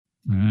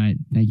right.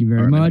 Thank you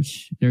very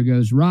much. There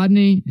goes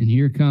Rodney. And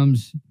here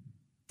comes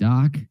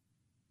Doc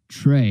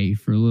Trey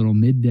for a little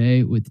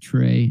midday with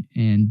Trey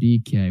and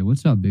BK.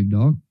 What's up, big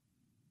dog?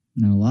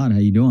 Not a lot. How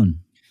you doing?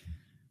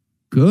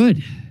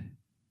 Good.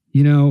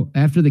 You know,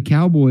 after the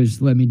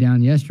Cowboys let me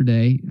down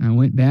yesterday, I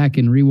went back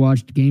and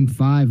rewatched Game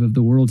 5 of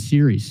the World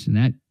Series, and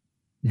that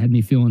had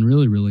me feeling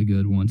really, really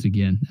good once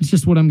again. That's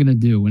just what I'm going to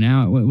do.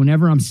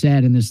 Whenever I'm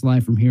sad in this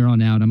life from here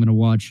on out, I'm going to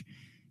watch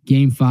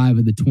Game 5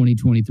 of the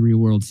 2023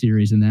 World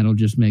Series, and that'll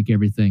just make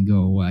everything go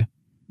away.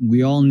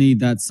 We all need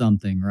that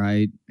something,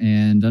 right?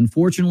 And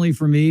unfortunately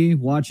for me,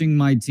 watching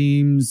my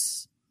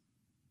teams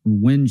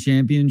win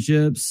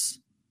championships,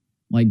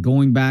 like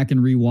going back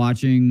and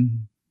rewatching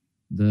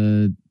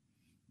the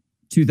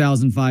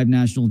 2005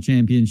 national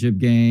championship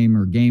game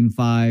or Game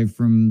 5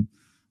 from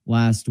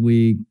last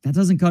week, that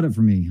doesn't cut it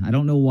for me. I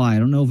don't know why. I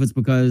don't know if it's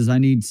because I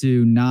need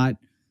to not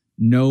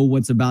know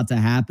what's about to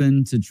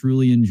happen to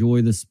truly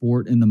enjoy the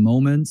sport in the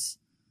moments,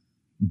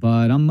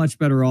 but I'm much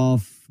better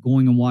off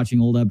going and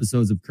watching old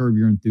episodes of Curb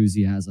Your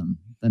Enthusiasm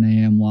than I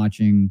am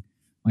watching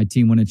my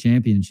team win a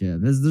championship.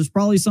 There's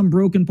probably some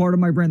broken part of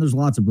my brain. There's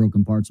lots of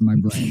broken parts of my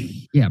brain.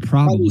 Yeah,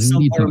 probably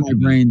some part of my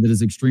brain that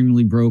is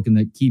extremely broken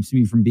that keeps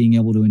me from being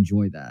able to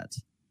enjoy that.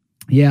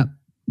 Yeah,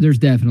 there's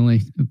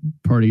definitely a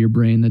part of your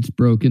brain that's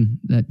broken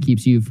that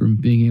keeps you from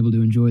being able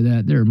to enjoy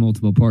that. There are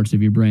multiple parts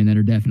of your brain that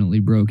are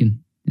definitely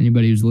broken.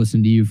 Anybody who's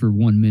listened to you for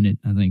 1 minute,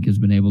 I think, has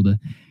been able to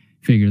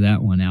figure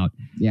that one out.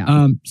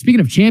 Yeah. Speaking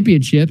of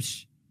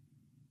championships,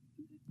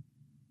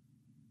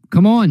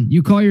 come on,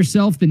 you call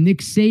yourself the Nick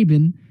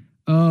Saban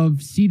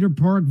of Cedar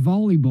Park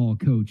volleyball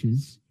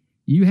coaches.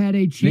 You had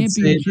a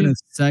championship. Of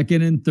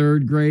second and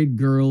third grade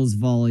girls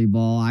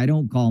volleyball. I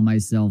don't call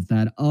myself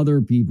that.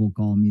 Other people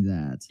call me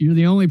that. You're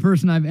the only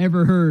person I've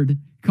ever heard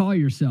call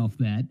yourself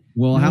that.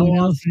 Well, how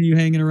often are you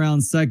hanging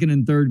around second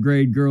and third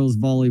grade girls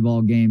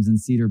volleyball games in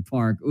Cedar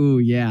Park? Ooh,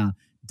 yeah.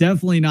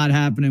 Definitely not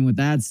happening with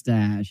that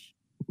stash.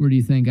 Where do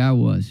you think I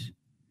was?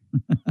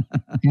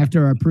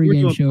 After our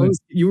pregame show.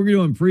 You were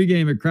doing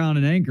pregame at Crown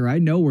and Anchor. I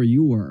know where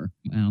you were.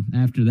 Well,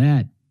 after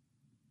that,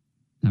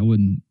 I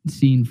wasn't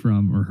seen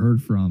from or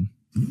heard from.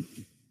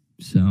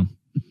 So,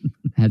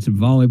 had some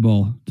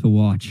volleyball to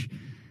watch.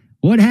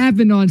 What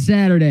happened on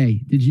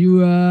Saturday? Did you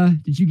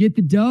get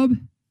the dub?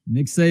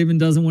 Nick Saban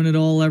doesn't win it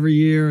all every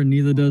year, and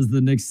neither does the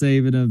Nick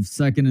Saban of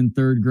second and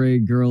third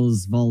grade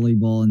girls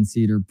volleyball in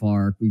Cedar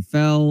Park. We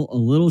fell a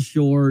little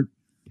short,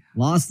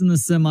 lost in the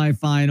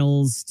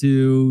semifinals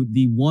to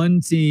the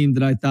one team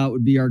that I thought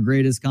would be our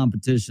greatest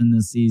competition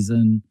this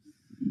season.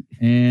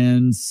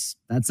 And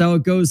that's how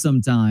it goes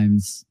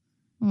sometimes.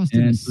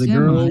 And for the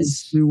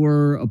girls who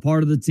were a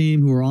part of the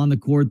team, who were on the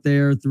court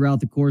there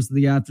throughout the course of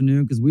the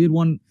afternoon, because we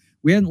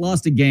hadn't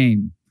lost a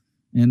game,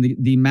 and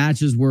the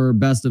matches were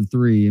best of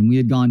 3, and we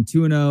had gone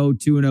 2-0,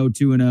 2-0,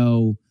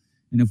 2-0,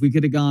 and if we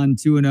could have gone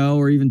 2-0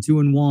 or even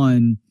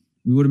 2-1,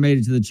 we would have made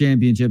it to the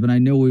championship, and I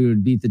know we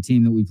would beat the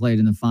team that we played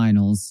in the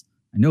finals.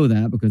 I know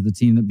that because the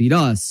team that beat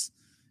us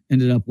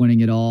ended up winning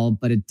it all,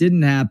 but it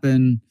didn't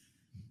happen.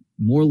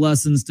 More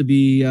lessons to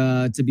be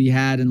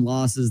had in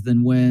losses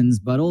than wins,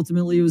 but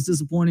ultimately it was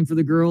disappointing for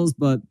the girls.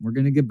 But we're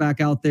going to get back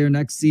out there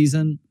next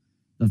season,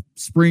 the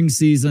spring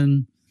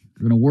season.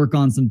 We're going to work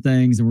on some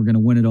things, and we're going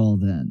to win it all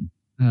then.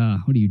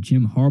 What are you,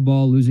 Jim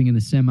Harbaugh, losing in the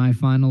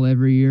semifinal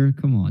every year?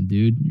 Come on,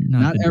 dude. You're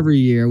not every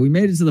year. We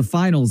made it to the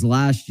finals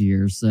last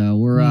year, so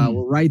we're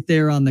right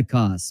there on the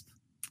cusp.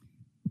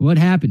 What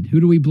happened?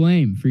 Who do we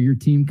blame for your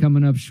team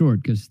coming up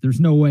short? Because there's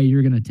no way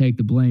you're going to take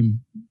the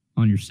blame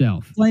on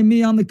yourself. Blame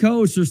me on the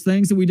coach. There's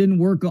things that we didn't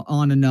work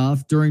on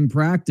enough during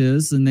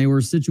practice, and they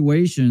were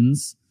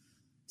situational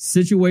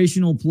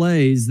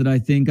plays that I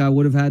think I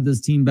would have had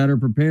this team better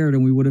prepared,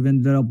 and we would have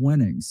ended up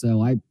winning.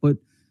 So I put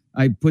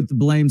the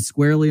blame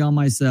squarely on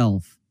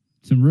myself.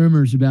 Some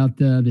rumors about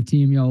the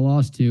team y'all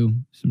lost to.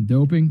 Some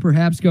doping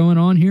perhaps going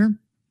on here?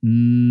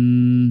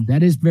 That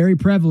is very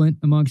prevalent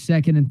amongst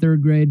second and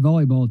third grade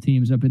volleyball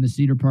teams up in the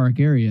Cedar Park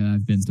area,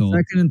 I've been told.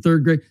 Second and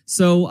third grade.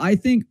 So I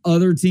think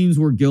other teams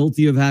were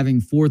guilty of having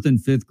fourth and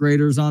fifth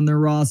graders on their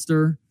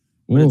roster.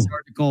 But it's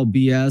hard to call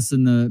BS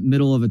in the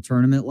middle of a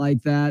tournament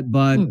like that.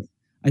 But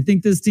I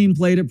think this team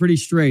played it pretty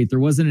straight. There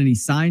wasn't any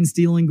sign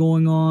stealing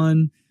going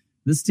on.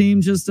 This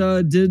team just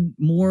did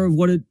more of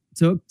what it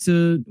took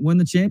to win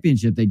the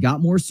championship. They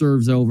got more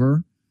serves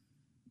over.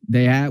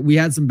 We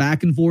had some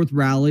back and forth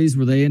rallies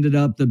where they ended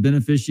up the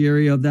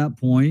beneficiary of that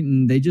point,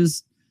 and they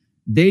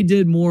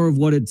did more of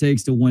what it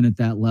takes to win at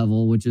that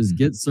level, which is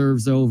get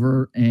serves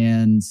over,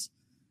 and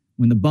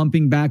when the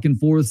bumping back and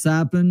forth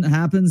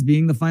happens,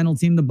 being the final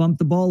team to bump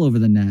the ball over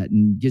the net,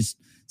 and just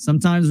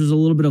sometimes there's a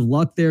little bit of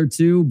luck there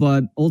too,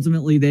 but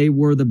ultimately they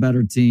were the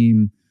better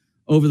team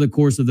over the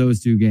course of those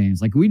 2 games.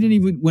 Like, we didn't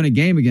even win a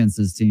game against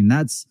this team.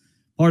 That's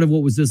part of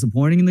what was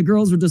disappointing, and the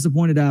girls were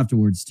disappointed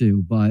afterwards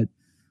too, but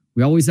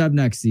we always have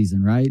next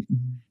season, right?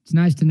 It's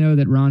nice to know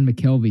that Ron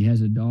McKelvey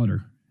has a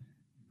daughter.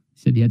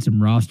 He said he had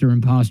some roster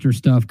imposter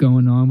stuff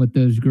going on with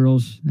those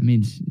girls. That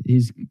means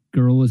his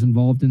girl was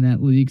involved in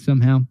that league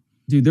somehow.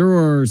 Dude, there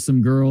were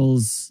some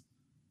girls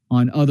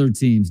on other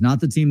teams,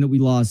 not the team that we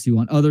lost to,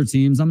 on other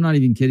teams. I'm not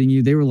even kidding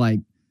you. They were like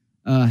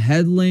a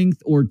head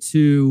length or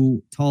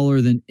two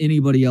taller than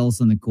anybody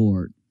else on the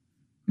court.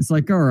 It's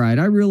like, all right,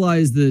 I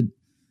realize that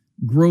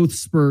growth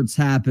spurts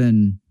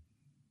happen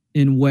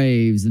in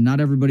waves and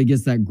not everybody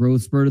gets that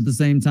growth spurt at the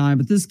same time,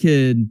 but this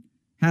kid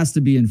has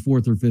to be in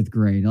 4th or 5th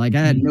grade. Like, I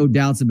had no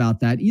doubts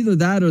about that. Either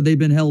that or they've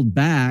been held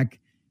back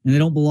and they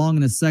don't belong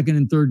in a 2nd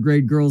and 3rd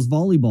grade girls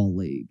volleyball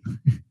league.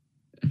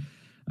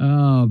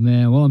 Oh,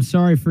 man. Well, I'm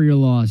sorry for your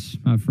loss,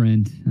 my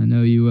friend. I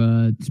know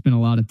you spent a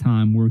lot of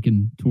time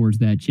working towards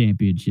that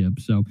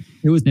championship. So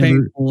it was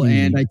painful,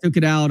 and I took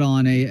it out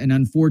on an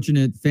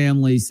unfortunate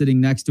family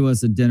sitting next to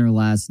us at dinner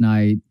last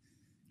night,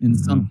 and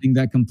something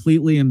that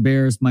completely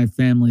embarrassed my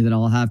family that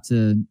I'll have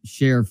to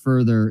share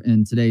further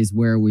in today's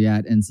Where Are We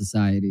At in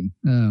Society.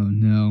 Oh,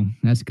 no.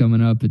 That's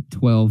coming up at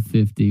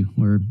 12:50,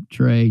 where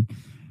Trey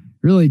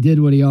really did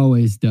what he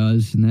always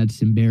does, and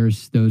that's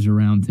embarrass those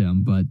around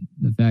him. But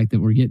the fact that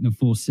we're getting a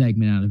full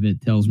segment out of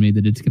it tells me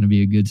that it's going to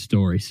be a good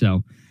story.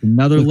 So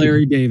another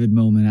Larry David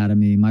moment out of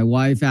me. My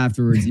wife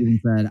afterwards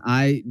even said,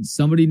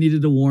 somebody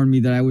needed to warn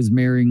me that I was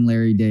marrying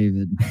Larry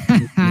David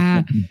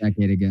a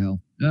decade ago.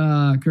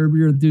 Curb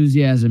your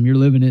enthusiasm. You're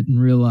living it in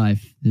real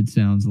life, it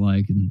sounds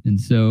like. And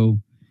so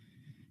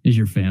is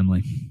your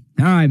family.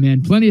 All right,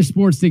 man. Plenty of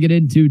sports to get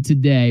into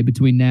today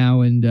between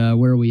now and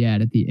where are we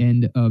at the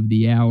end of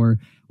the hour.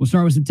 We'll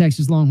start with some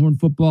Texas Longhorn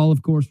football.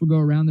 Of course, we'll go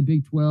around the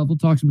Big 12. We'll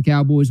talk some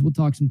Cowboys. We'll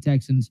talk some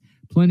Texans.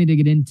 Plenty to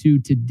get into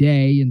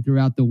today and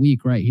throughout the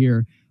week right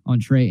here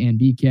on Trey and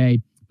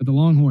BK. But the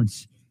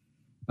Longhorns,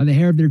 by the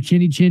hair of their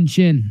chinny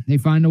chin, they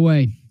find a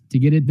way to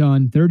get it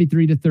done.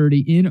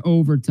 33-30 in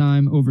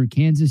overtime over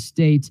Kansas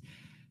State.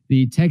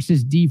 The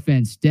Texas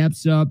defense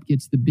steps up,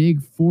 gets the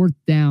big 4th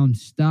down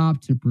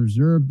stop to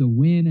preserve the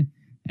win.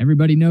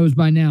 Everybody knows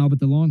by now, but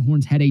the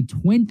Longhorns had a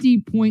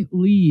 20-point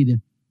lead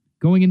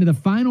going into the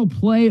final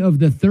play of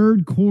the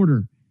 3rd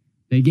quarter.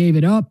 They gave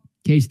it up.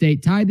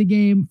 K-State tied the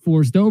game,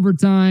 forced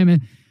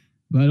overtime.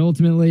 But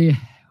ultimately,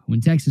 when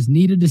Texas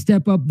needed to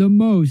step up the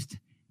most,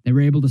 they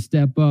were able to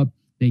step up.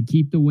 They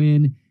keep the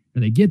win.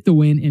 Or they get the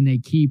win, and they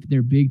keep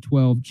their Big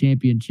 12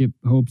 championship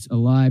hopes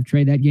alive.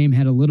 Trey, that game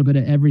had a little bit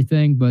of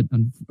everything, but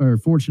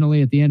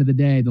unfortunately, at the end of the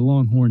day, the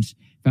Longhorns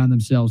found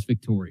themselves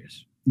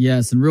victorious.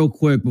 Yes, and real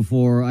quick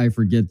before I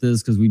forget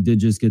this, because we did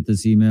just get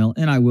this email,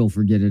 and I will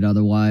forget it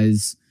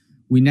otherwise,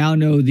 we now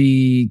know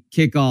the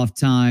kickoff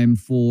time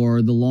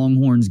for the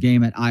Longhorns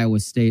game at Iowa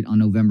State on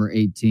November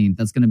 18th.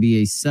 That's going to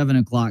be a 7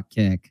 o'clock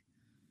kick.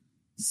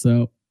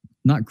 So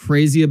not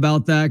crazy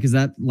about that, because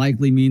that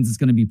likely means it's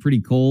going to be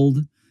pretty cold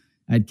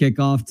at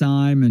kickoff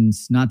time, and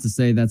not to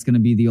say that's going to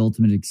be the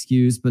ultimate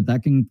excuse, but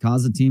that can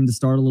cause a team to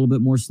start a little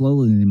bit more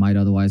slowly than they might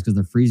otherwise because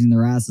they're freezing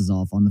their asses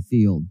off on the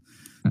field.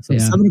 So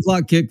 7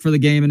 o'clock kick for the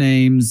game in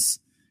Ames,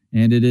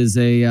 and it is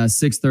a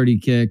 6:30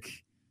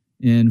 kick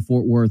in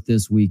Fort Worth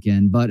this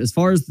weekend. But as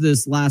far as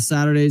this last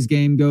Saturday's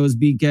game goes,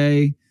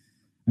 BK,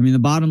 I mean, the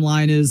bottom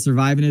line is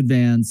survive and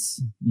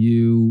advance.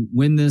 You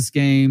win this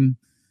game,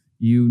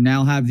 you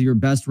now have your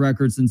best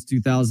record since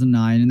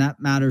 2009, and that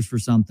matters for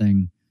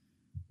something.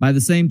 By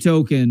the same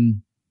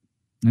token,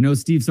 I know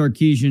Steve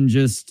Sarkisian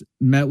just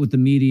met with the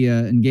media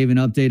and gave an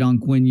update on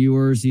Quinn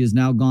Ewers. He has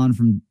now gone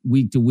from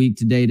week to week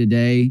to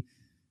day.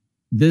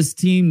 This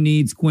team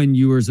needs Quinn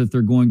Ewers if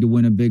they're going to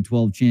win a Big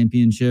 12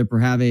 championship or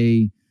have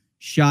a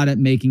shot at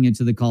making it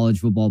to the college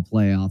football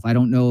playoff. I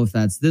don't know if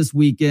that's this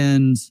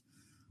weekend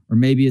or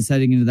maybe it's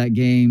heading into that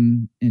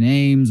game in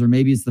Ames or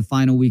maybe it's the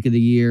final week of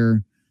the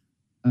year,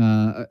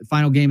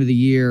 final game of the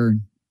year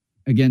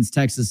against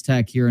Texas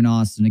Tech here in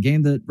Austin, a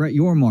game that Brett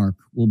Yormark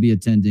will be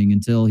attending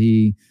until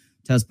he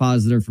tests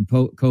positive for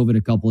COVID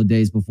a couple of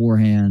days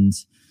beforehand.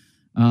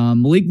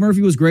 Malik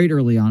Murphy was great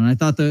early on, and I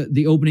thought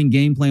the opening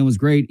game plan was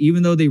great,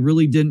 even though they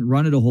really didn't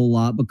run it a whole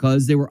lot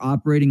because they were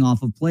operating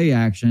off of play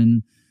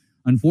action.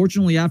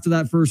 Unfortunately, after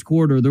that first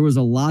quarter, there was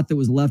a lot that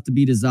was left to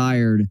be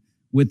desired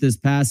with this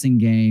passing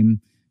game,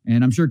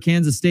 and I'm sure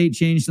Kansas State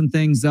changed some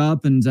things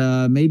up, and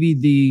maybe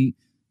the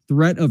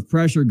threat of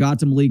pressure got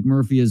to Malik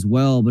Murphy as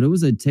well, but it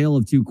was a tale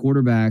of two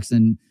quarterbacks,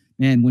 and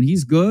man, when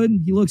he's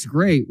good, he looks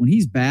great. When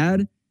he's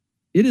bad,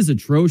 it is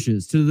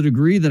atrocious to the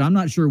degree that I'm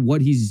not sure what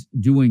he's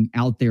doing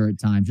out there at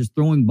times, just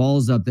throwing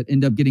balls up that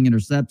end up getting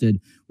intercepted.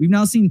 We've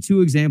now seen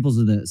two examples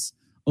of this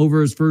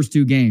over his first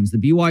two games. The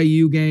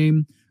BYU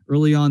game,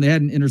 early on, they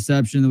had an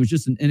interception that was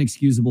just an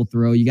inexcusable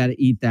throw. You got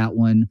to eat that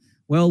one.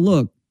 Well,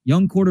 look,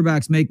 young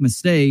quarterbacks make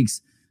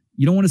mistakes.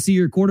 You don't want to see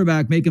your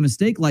quarterback make a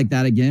mistake like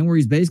that again, where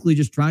he's basically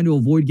just trying to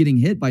avoid getting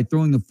hit by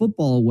throwing the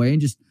football away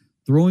and just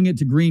throwing it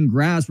to green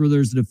grass where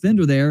there's a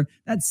defender there.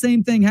 That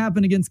same thing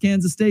happened against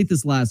Kansas State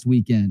this last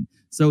weekend.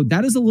 So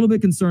that is a little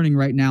bit concerning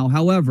right now.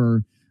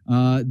 However,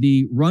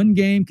 the run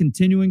game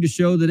continuing to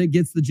show that it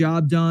gets the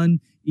job done,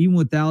 even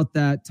without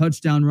that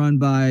touchdown run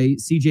by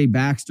C.J.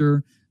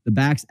 Baxter. The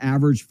backs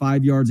averaged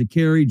 5 yards a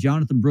carry.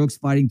 Jonathan Brooks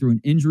fighting through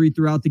an injury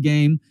throughout the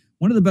game.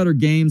 One of the better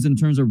games in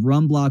terms of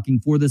run blocking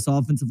for this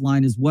offensive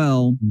line as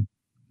well.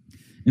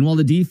 And while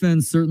the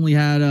defense certainly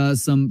had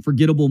some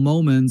forgettable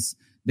moments,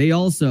 they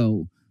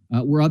also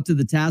were up to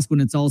the task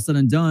when it's all said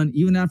and done,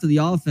 even after the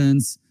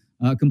offense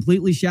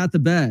completely shat the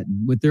bed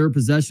with their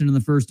possession in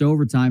the first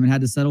overtime and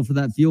had to settle for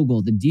that field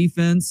goal. The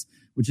defense,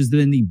 which has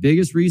been the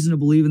biggest reason to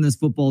believe in this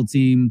football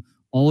team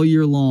all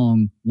year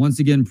long, once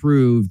again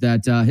proved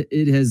that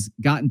it has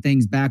gotten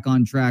things back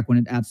on track when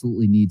it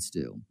absolutely needs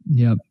to.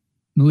 Yep.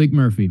 Malik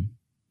Murphy.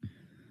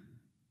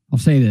 I'll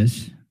say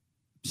this.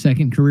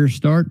 Second career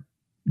start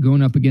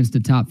going up against a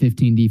top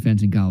 15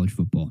 defense in college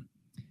football.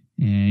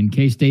 And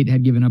K-State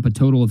had given up a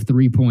total of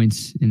 3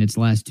 points in its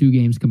last 2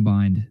 games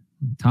combined.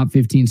 Top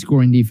 15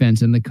 scoring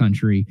defense in the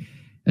country.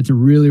 That's a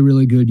really,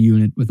 really good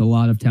unit with a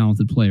lot of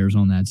talented players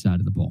on that side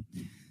of the ball.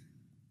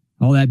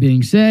 All that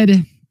being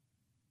said,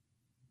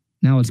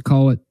 now let's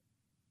call it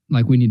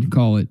like we need to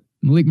call it.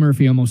 Malik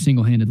Murphy almost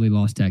single-handedly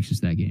lost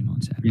Texas that game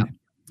on Saturday.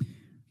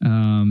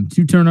 Yep.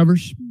 2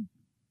 turnovers.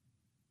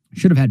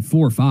 Should have had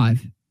 4 or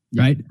 5,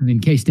 right? I mean,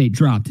 K-State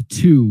dropped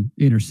 2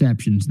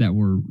 interceptions that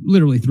were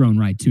literally thrown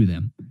right to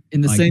them.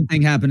 And the same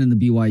thing happened in the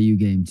BYU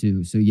game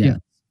too. So yeah.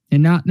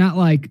 And not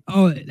like,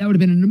 oh, that would have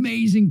been an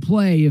amazing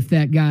play if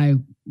that guy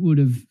would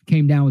have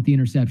came down with the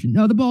interception.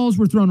 No, the balls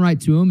were thrown right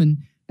to him, and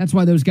that's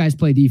why those guys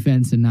play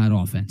defense and not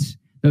offense.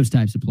 Those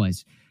types of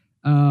plays.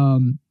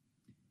 And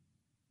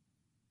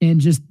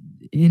just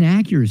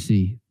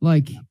inaccuracy.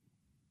 Like,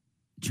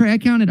 Trey, I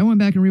went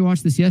back and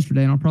rewatched this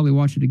yesterday, and I'll probably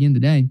watch it again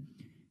today.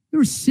 There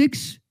were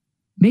 6,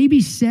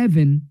 maybe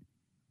 7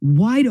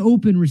 wide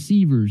open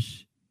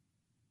receivers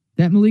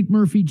that Malik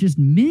Murphy just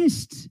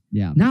missed.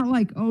 Yeah. Not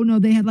like, oh, no,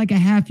 they had like a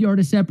half yard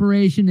of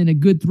separation and a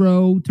good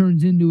throw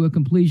turns into a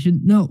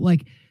completion. No,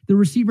 like the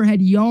receiver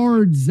had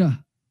yards,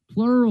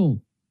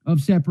 plural,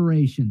 of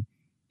separation.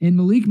 And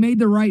Malik made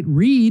the right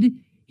read.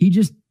 He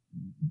just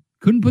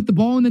couldn't put the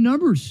ball in the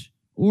numbers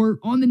or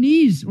on the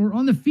knees or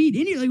on the feet.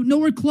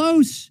 Nowhere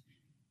close.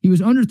 He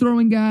was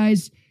underthrowing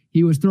guys.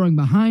 He was throwing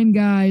behind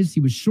guys. He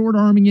was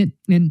short-arming it.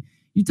 And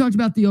you talked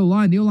about the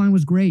O-line. The O-line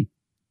was great.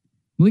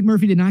 Malik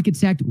Murphy did not get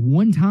sacked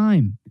 1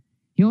 time.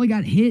 He only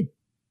got hit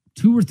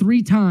 2 or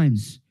 3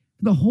 times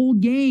the whole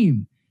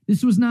game.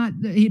 This was not,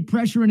 he had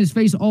pressure in his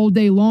face all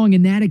day long,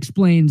 and that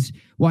explains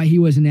why he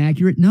was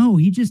inaccurate. No,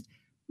 he just,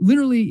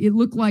 literally, it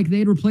looked like they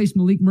had replaced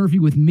Malik Murphy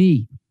with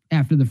me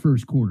after the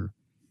first quarter.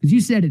 Because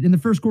you said it, in the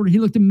first quarter, he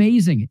looked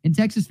amazing. And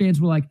Texas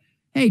fans were like,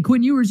 hey,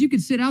 Quinn Ewers, you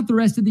could sit out the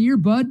rest of the year,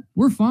 bud.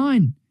 We're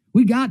fine.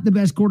 We got the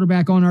best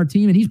quarterback on our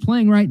team, and he's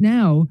playing right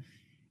now.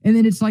 And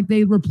then it's like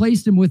they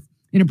replaced him with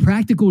an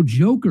impractical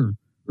joker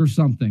or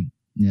something.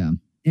 Yeah.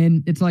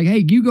 And it's like,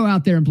 hey, you go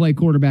out there and play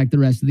quarterback the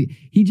rest of the...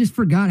 He just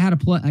forgot how to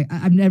play.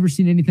 I've never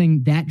seen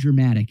anything that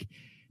dramatic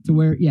to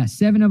where,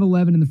 7 of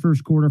 11 in the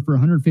first quarter for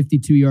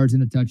 152 yards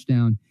and a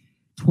touchdown.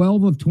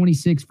 12 of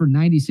 26 for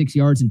 96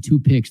 yards and 2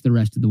 picks the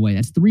rest of the way.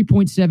 That's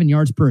 3.7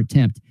 yards per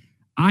attempt.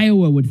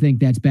 Iowa would think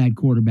that's bad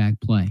quarterback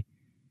play.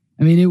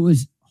 I mean, it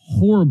was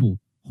horrible.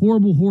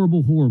 Horrible,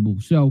 horrible, horrible.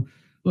 So,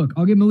 look,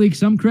 I'll give Malik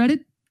some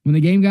credit. When the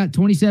game got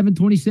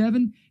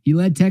 27-27, he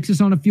led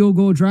Texas on a field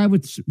goal drive,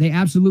 which they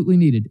absolutely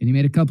needed. And he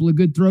made a couple of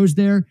good throws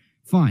there.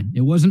 Fine.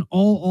 It wasn't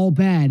all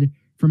bad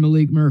for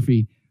Malik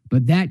Murphy.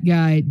 But that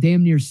guy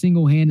damn near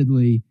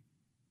single-handedly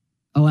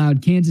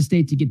allowed Kansas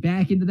State to get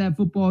back into that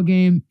football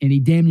game, and he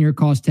damn near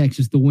cost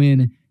Texas the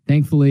win.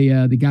 Thankfully,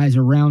 the guys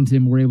around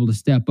him were able to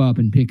step up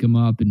and pick him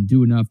up and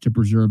do enough to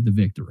preserve the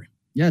victory.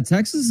 Yeah,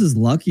 Texas is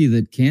lucky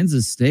that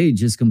Kansas State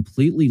just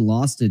completely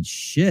lost its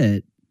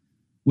shit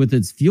with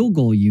its field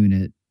goal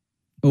unit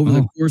over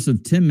the course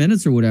of 10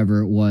 minutes or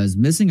whatever it was,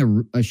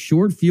 missing a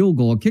short field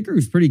goal. A kicker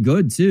who's pretty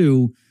good,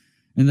 too.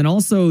 And then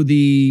also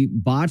the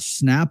botched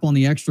snap on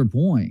the extra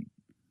point.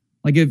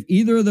 Like, if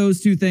either of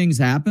those 2 things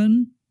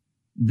happen,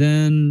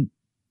 then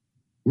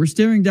we're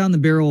staring down the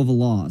barrel of a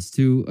loss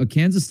to a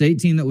Kansas State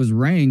team that was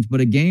ranked, but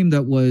a game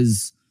that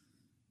was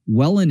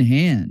well in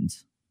hand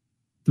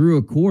through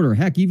a quarter,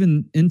 heck,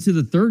 even into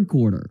the third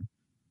quarter.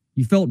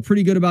 You felt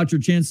pretty good about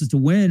your chances to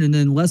win, and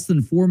then less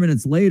than 4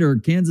 minutes later,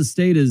 Kansas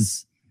State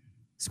has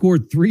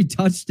scored 3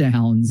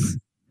 touchdowns,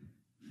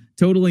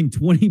 totaling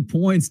 20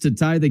 points to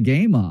tie the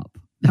game up.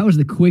 That was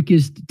the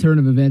quickest turn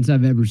of events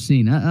I've ever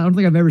seen. I don't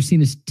think I've ever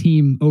seen a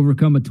team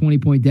overcome a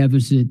 20-point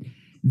deficit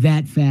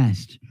that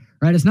fast,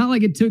 right? It's not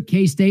like it took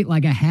K-State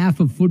like a half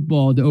of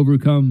football to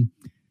overcome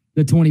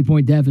the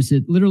 20-point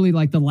deficit. Literally,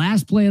 like the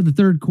last play of the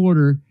third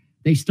quarter,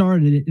 they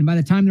started it, and by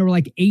the time there were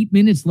like 8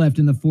 minutes left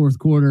in the fourth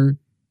quarter,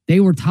 they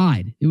were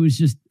tied. It was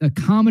just a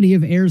comedy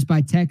of errors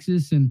by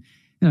Texas, and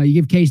you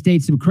give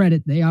K-State some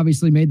credit. They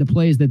obviously made the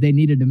plays that they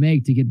needed to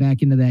make to get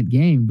back into that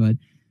game, but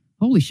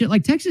holy shit,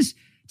 like Texas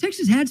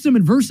had some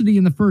adversity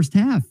in the first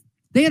half.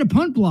 They had a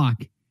punt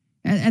block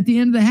at the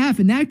end of the half,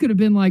 and that could have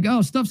been like,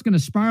 oh, stuff's going to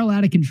spiral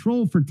out of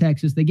control for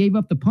Texas. They gave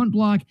up the punt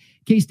block.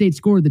 K-State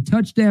scored the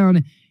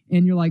touchdown,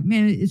 and you're like,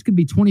 man, it's could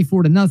be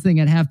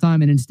 24-0 at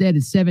halftime, and instead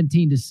it's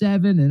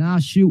 17-7,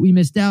 and shoot, we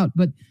missed out.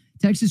 But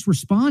Texas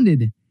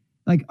responded.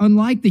 Like,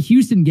 unlike the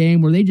Houston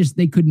game where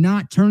they could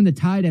not turn the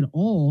tide at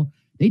all,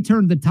 they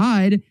turned the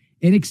tide,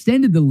 and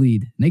extended the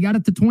lead. And they got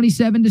it to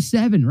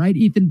 27-7, right?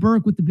 Ethan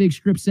Burke with the big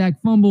strip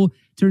sack fumble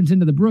turns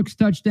into the Brooks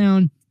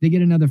touchdown. They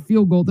get another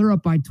field goal. They're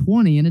up by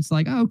 20, and it's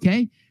like, oh,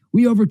 okay,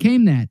 we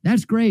overcame that.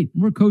 That's great.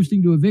 We're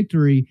coasting to a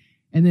victory.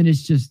 And then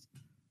it's just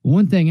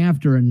one thing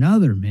after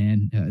another,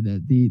 man.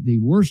 The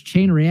worst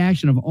chain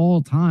reaction of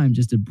all time,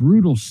 just a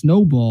brutal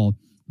snowball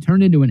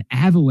turned into an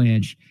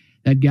avalanche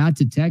that got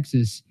to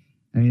Texas.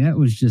 I mean, that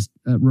was just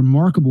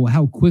remarkable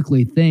how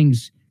quickly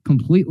things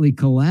completely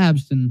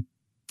collapsed. And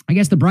I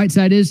guess the bright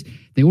side is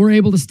they were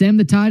able to stem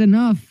the tide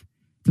enough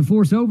to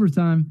force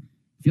overtime.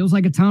 Feels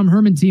like a Tom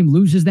Herman team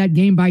loses that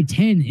game by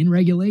 10 in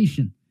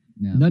regulation.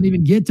 Yeah. Doesn't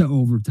even get to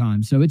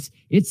overtime. So it's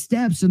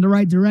steps in the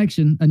right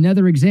direction.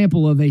 Another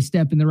example of a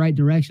step in the right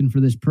direction for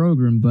this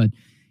program. But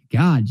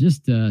God,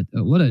 just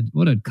what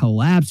a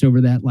collapse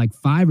over that like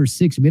 5 or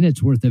 6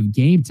 minutes worth of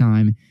game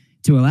time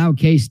to allow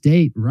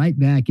K-State right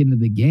back into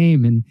the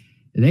game. And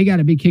they got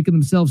to be kicking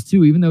themselves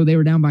too, even though they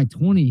were down by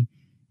 20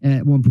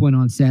 at one point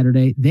on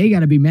Saturday. They got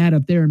to be mad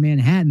up there in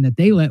Manhattan that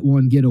they let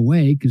one get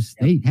away because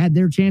they had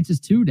their chances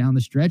too down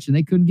the stretch and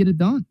they couldn't get it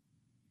done.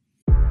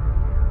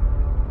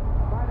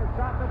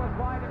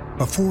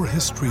 Before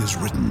history is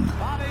written,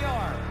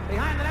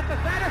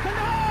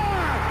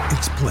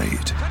 it's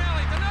played.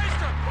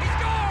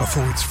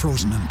 Before it's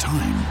frozen in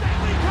time,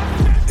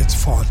 it's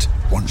fought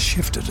one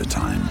shift at a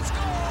time.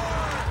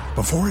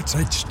 Before it's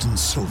etched in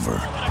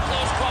silver,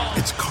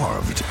 it's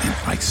carved in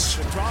ice.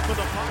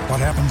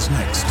 What happens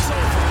next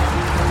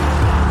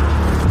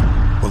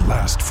will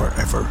last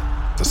forever.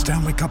 The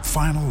Stanley Cup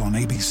Final on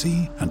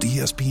ABC and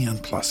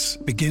ESPN Plus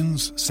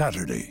begins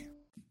Saturday.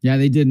 Yeah,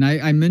 they did. And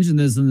I mentioned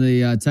this in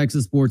the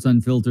Texas Sports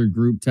Unfiltered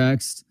group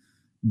text.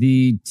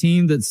 The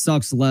team that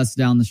sucks less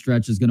down the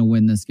stretch is going to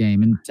win this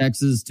game. And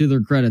Texas, to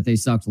their credit, they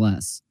sucked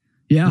less.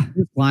 Yeah.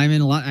 Chris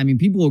Kleiman,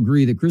 people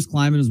agree that Chris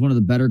Kleiman is one of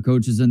the better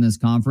coaches in this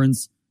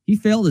conference. He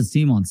failed his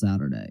team on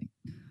Saturday.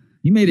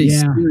 He made a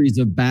series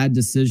of bad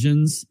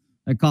decisions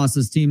that cost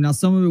his team. Now,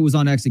 some of it was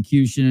on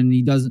execution, and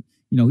he doesn't,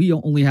 he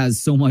only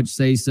has so much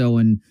say-so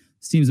in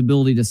his team's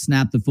ability to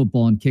snap the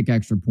football and kick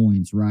extra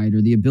points, right?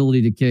 Or the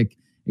ability to kick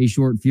a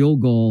short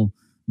field goal.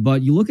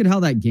 But you look at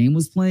how that game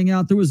was playing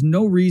out, there was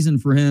no reason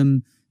for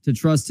him to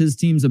trust his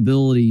team's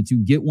ability to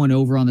get one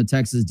over on the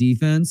Texas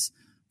defense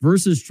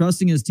versus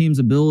trusting his team's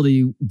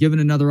ability, given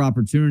another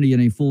opportunity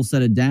and a full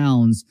set of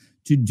downs,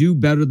 to do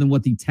better than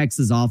what the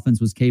Texas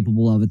offense was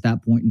capable of at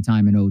that point in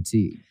time in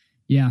OT.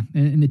 Yeah,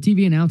 and the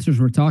TV announcers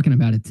were talking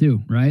about it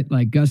too, right?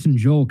 Like Gus and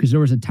Joel, because there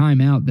was a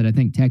timeout that I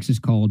think Texas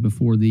called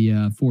before the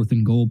 4th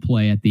and goal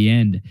play at the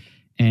end.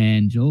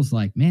 And Joel's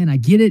like, man, I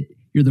get it.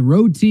 You're the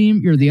road team.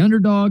 You're the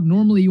underdog.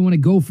 Normally you want to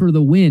go for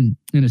the win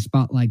in a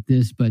spot like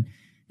this. But,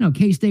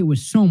 K-State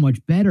was so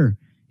much better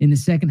in the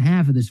second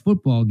half of this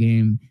football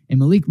game. And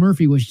Malik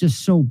Murphy was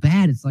just so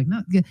bad. It's like,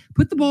 no,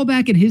 put the ball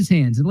back in his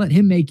hands and let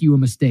him make you a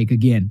mistake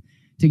again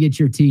to get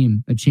your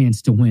team a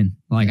chance to win.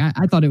 Like,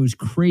 I thought it was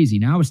crazy.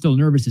 Now, I was still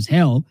nervous as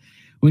hell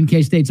when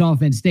K-State's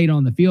offense stayed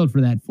on the field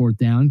for that 4th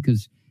down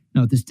because,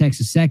 with this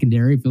Texas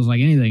secondary, it feels like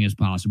anything is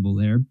possible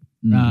there.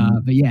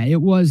 Mm-hmm. But, yeah,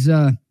 it was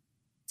that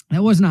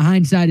wasn't a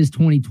hindsight is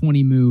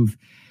 2020 move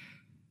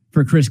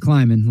for Chris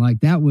Kleiman. Like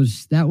that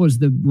was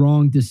the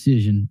wrong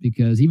decision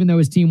because even though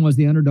his team was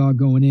the underdog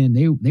going in,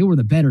 they were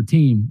the better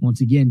team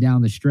once again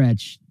down the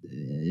stretch.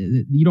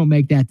 You don't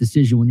make that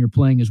decision when you're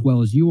playing as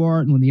well as you are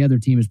and when the other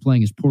team is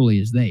playing as poorly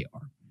as they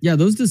are. Yeah,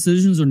 those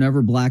decisions are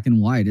never black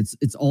and white.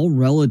 It's all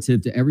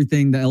relative to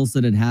everything else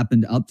that had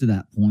happened up to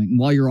that point. And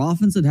while your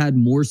offense had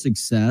more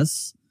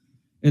success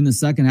in the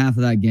second half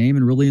of that game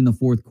and really in the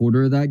fourth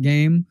quarter of that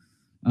game,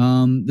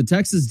 the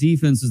Texas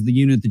defense is the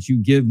unit that you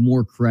give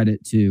more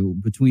credit to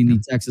between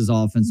the Texas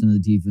offense and the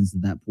defense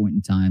at that point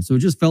in time. So it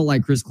just felt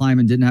like Chris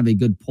Kleiman didn't have a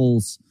good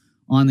pulse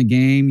on the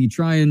game. You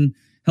try and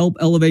help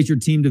elevate your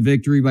team to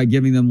victory by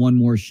giving them one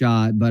more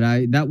shot. But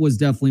that was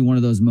definitely one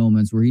of those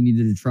moments where he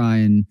needed to try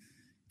and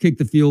kick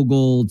the field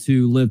goal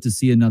to live to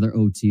see another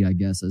OT, I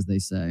guess, as they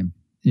say.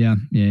 Yeah.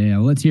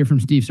 Well, let's hear from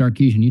Steve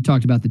Sarkisian. You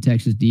talked about the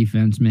Texas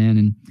defense, man.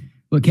 And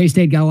look,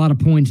 K-State got a lot of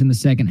points in the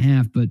second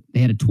half, but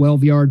they had a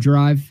 12-yard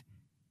drive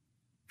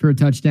for a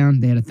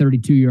touchdown. They had a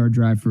 32-yard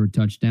drive for a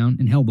touchdown.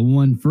 And hell, the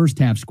one first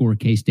half score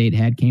K-State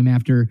had came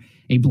after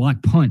a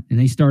block punt, and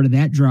they started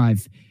that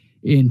drive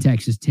in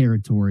Texas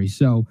territory.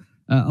 So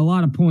a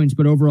lot of points,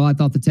 but overall, I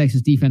thought the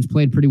Texas defense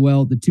played pretty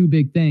well. The two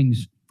big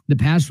things, the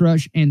pass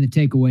rush and the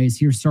takeaways.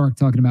 Here's Sark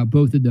talking about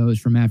both of those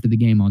from after the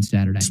game on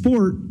Saturday.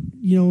 Sport,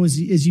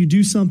 as you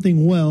do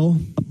something well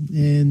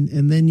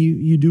and then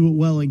you do it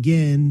well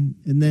again,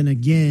 and then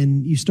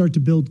again, you start to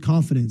build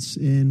confidence.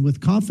 And with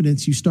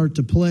confidence, you start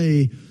to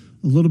play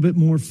a little bit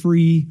more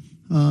free.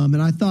 And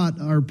I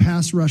thought our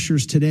pass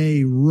rushers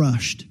today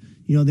rushed.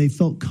 They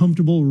felt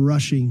comfortable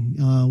rushing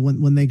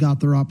when they got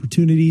their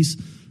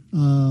opportunities.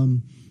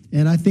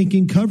 And I think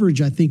in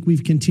coverage,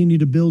 we've continued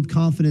to build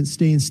confidence,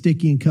 staying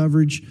sticky in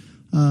coverage.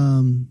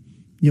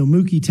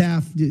 Mookie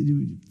Taft,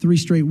 3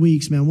 straight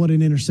weeks, man, what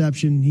an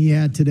interception he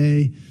had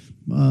today.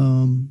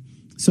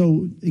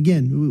 So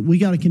again, we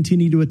got to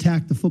continue to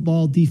attack the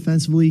football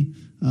defensively.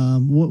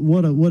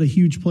 What a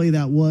huge play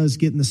that was,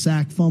 getting the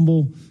sack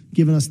fumble,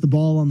 giving us the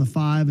ball on the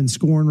 5 and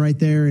scoring right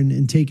there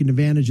and taking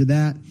advantage of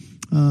that.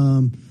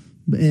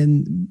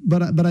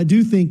 But I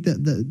do think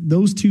that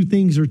those two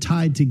things are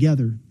tied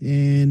together,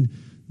 and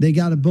they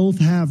got to both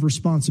have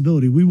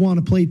responsibility. We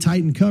want to play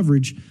tight in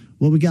coverage.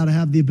 Well, we got to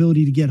have the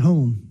ability to get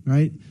home,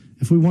 right?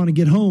 If we want to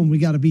get home, we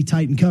got to be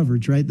tight in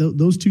coverage, right?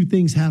 Those two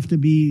things have to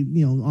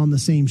be, on the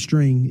same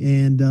string.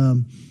 And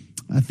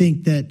I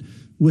think that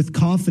with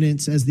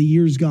confidence as the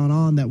years gone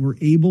on that we're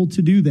able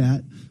to do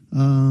that,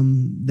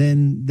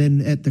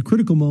 then at the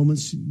critical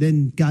moments,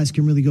 then guys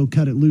can really go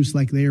cut it loose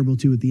like they're able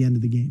to at the end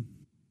of the game.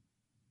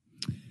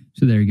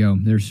 So there you go.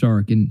 There's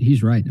Sark, and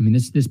he's right. I mean,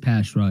 this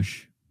pass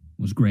rush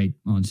was great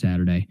on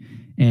Saturday.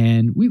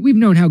 And we've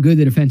known how good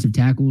the defensive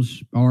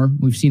tackles are.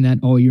 We've seen that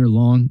all year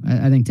long.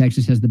 I think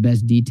Texas has the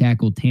best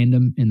D-tackle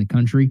tandem in the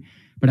country,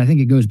 but I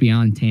think it goes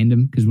beyond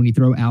tandem because when you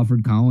throw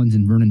Alfred Collins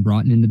and Vernon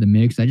Broughton into the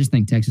mix, I just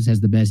think Texas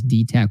has the best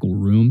D-tackle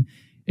room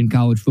in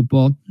college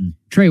football.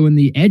 Trey, when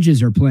the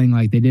edges are playing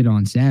like they did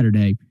on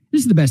Saturday,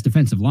 this is the best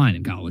defensive line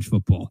in college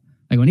football.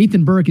 Like when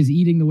Ethan Burke is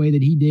eating the way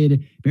that he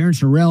did, Barron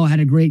Sorrell had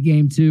a great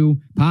game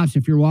too. Pops,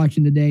 if you're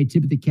watching today,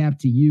 tip of the cap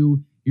to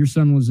you. Your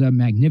son was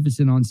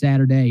magnificent on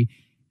Saturday.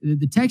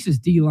 The Texas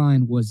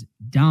D-line was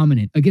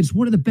dominant against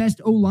one of the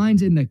best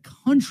O-lines in the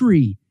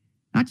country,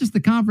 not just the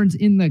conference,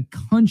 in the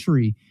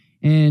country.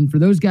 And for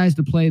those guys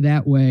to play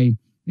that way,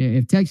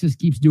 if Texas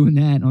keeps doing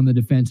that on the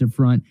defensive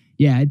front,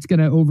 yeah, it's going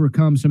to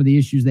overcome some of the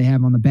issues they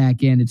have on the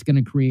back end. It's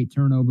going to create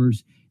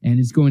turnovers, and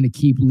it's going to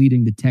keep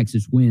leading to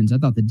Texas wins. I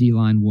thought the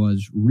D-line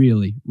was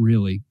really,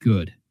 really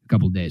good a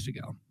couple of days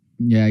ago.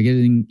 Yeah,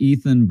 getting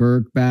Ethan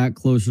Burke back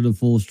closer to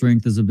full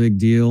strength is a big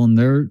deal, and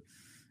they're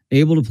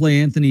able to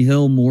play Anthony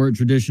Hill more at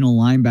traditional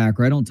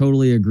linebacker. I don't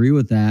totally agree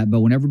with that,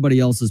 but when everybody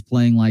else is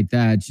playing like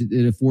that,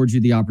 it affords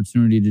you the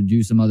opportunity to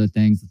do some other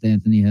things with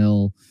Anthony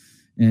Hill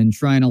and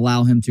try and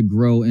allow him to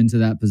grow into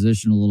that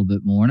position a little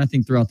bit more. And I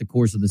think throughout the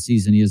course of the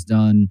season, he has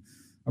done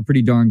a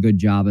pretty darn good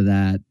job of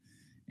that.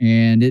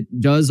 And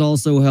it does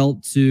also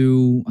help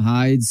to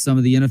hide some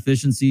of the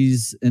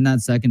inefficiencies in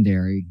that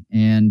secondary.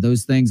 And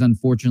those things,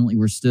 unfortunately,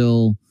 were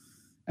still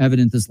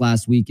evident this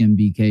last weekend,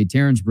 BK.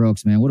 Terrence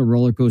Brooks, man, what a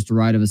roller coaster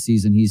ride of a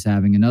season he's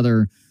having.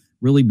 Another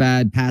really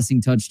bad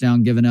passing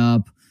touchdown given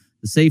up.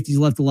 The safeties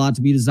left a lot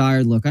to be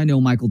desired. Look, I know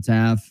Michael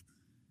Taff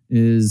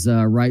is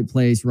a right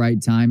place,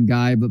 right time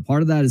guy, but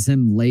part of that is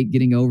him late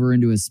getting over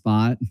into his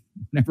spot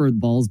whenever the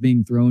ball's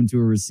being thrown to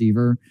a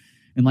receiver.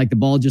 And like the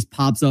ball just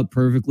pops up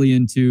perfectly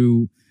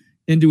into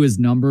his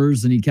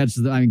numbers, and he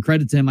catches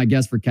credit to him, I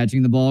guess, for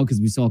catching the ball, because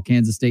we saw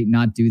Kansas State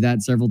not do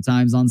that several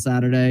times on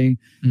Saturday.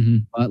 Mm-hmm.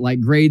 But like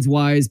grades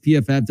wise,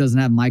 PFF doesn't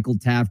have Michael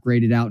Taft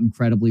graded out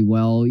incredibly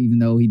well, even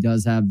though he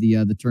does have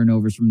the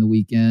turnovers from the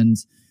weekend.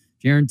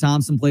 Jaron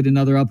Thompson played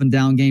another up and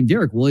down game.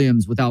 Derek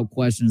Williams, without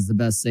question, is the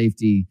best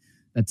safety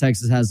that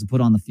Texas has to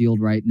put on the field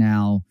right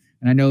now.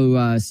 And I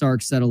know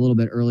Sark said a little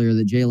bit earlier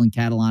that Jalen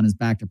Catalan is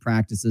back to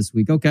practice this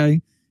week.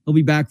 Okay. He'll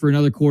be back for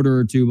another quarter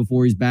or two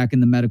before he's back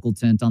in the medical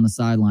tent on the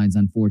sidelines,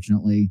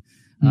 unfortunately.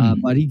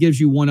 But he gives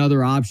you one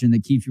other option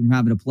that keeps you from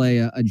having to play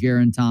a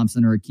Jaron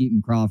Thompson or a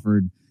Keaton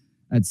Crawford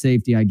at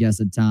safety, I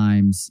guess, at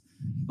times.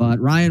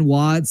 But Ryan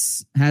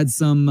Watts had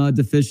some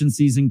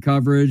deficiencies in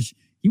coverage.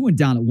 He went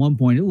down at one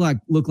point. It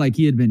looked like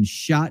he had been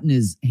shot in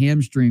his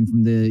hamstring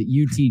from the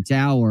UT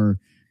Tower,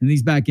 and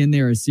he's back in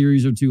there a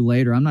series or two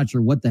later. I'm not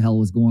sure what the hell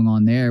was going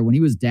on there. When he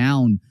was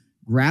down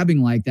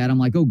grabbing like that, I'm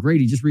like, oh,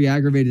 great, he just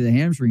re-aggravated a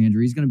hamstring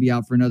injury. He's going to be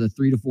out for another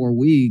 3 to 4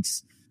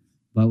 weeks.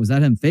 But was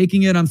that him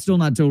faking it? I'm still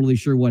not totally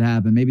sure what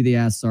happened. Maybe they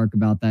asked Sark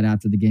about that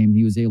after the game, and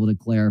he was able to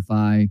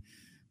clarify.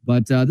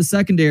 But the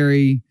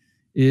secondary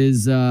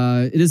is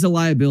it is a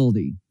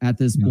liability at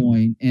this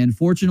point. And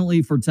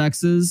fortunately for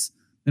Texas,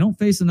 they don't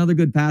face another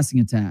good passing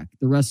attack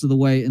the rest of the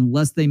way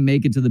unless they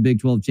make it to the Big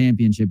 12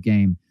 championship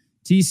game.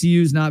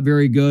 TCU's not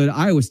very good.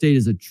 Iowa State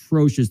is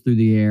atrocious through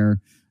the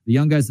air. The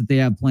young guys that they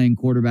have playing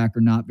quarterback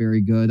are not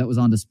very good. That was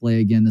on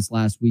display again this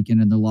last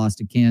weekend in their loss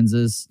to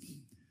Kansas.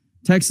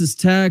 Texas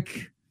Tech,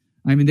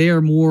 I mean, they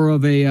are more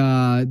of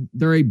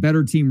they're a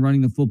better team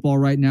running the football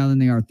right now than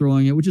they are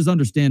throwing it, which is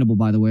understandable,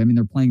 by the way. I mean,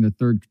 they're playing their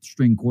third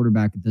string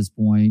quarterback at this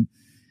point.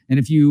 And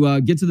if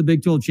you get to the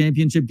Big 12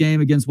 championship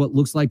game against what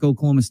looks like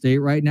Oklahoma State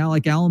right now,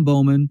 like Alan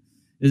Bowman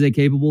is a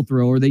capable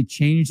thrower. They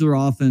changed their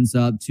offense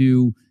up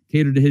to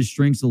cater to his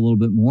strengths a little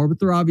bit more, but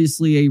they're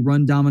obviously a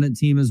run dominant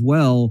team as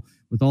well,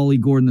 with Ollie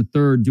Gordon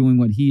III doing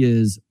what he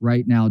is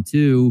right now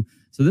too.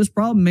 So this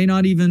problem may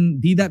not even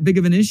be that big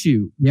of an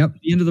issue at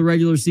the end of the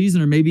regular season,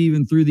 or maybe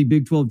even through the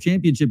Big 12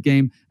 championship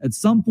game. At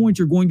some point,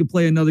 you're going to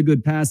play another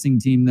good passing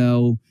team,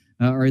 though,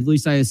 or at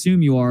least I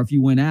assume you are if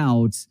you win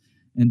out.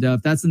 And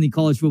if that's in the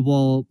college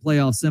football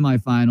playoff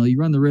semifinal, you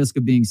run the risk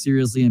of being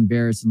seriously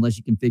embarrassed unless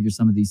you can figure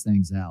some of these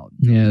things out.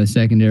 Yeah, the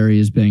secondary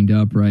is banged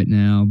up right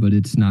now, but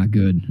it's not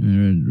good.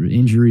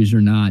 Injuries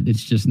or not,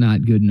 it's just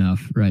not good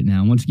enough right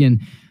now. Once again,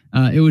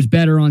 It was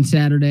better on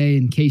Saturday,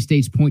 and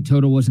K-State's point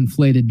total was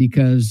inflated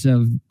because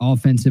of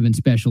offensive and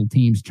special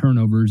teams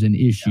turnovers and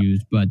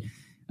issues, but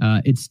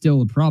it's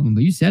still a problem.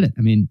 But you said it.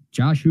 I mean,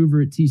 Josh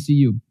Hoover at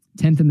TCU,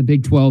 10th in the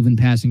Big 12 in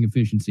passing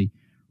efficiency.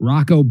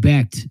 Rocco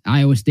Becht,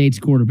 Iowa State's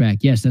quarterback.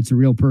 Yes, that's a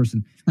real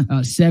person.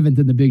 7th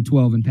in the Big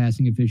 12 in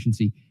passing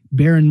efficiency.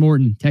 Baron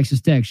Morton,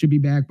 Texas Tech, should be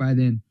back by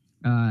then.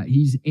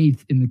 He's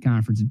 8th in the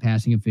conference in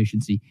passing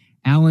efficiency.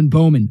 Alan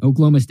Bowman,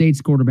 Oklahoma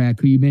State's quarterback,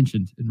 who you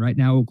mentioned. And right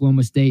now,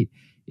 Oklahoma State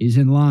is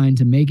in line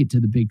to make it to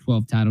the Big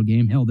 12 title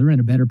game. Hell, they're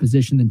in a better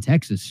position than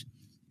Texas.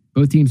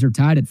 Both teams are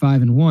tied at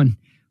 5-1.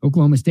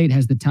 Oklahoma State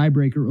has the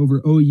tiebreaker over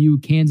OU,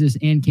 Kansas,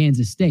 and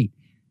Kansas State.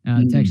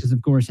 Texas,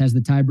 of course, has the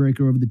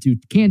tiebreaker over the two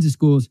Kansas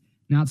schools,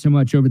 not so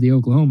much over the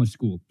Oklahoma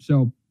school.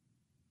 So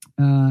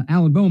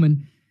Alan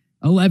Bowman,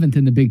 11th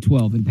in the Big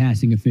 12 in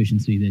passing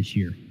efficiency this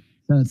year.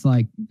 So it's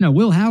like,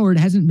 Will Howard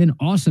hasn't been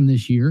awesome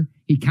this year.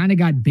 He kind of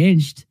got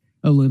benched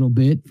a little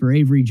bit for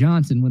Avery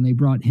Johnson when they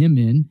brought him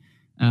in.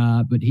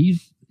 But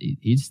he's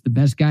the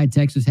best guy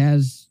Texas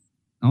has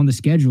on the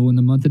schedule in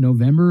the month of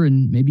November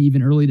and maybe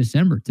even early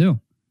December too.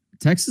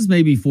 Texas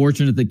may be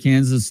fortunate that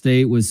Kansas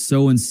State was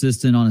so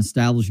insistent on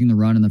establishing the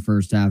run in the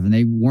first half, and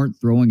they weren't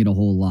throwing it a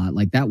whole lot.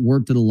 Like, that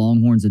worked to the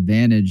Longhorns'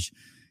 advantage,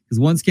 because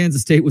once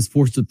Kansas State was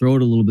forced to throw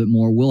it a little bit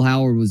more, Will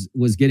Howard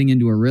was getting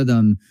into a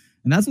rhythm.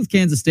 And that's with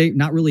Kansas State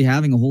not really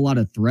having a whole lot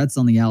of threats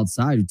on the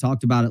outside. We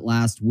talked about it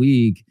last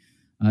week.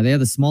 They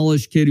have the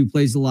smallish kid who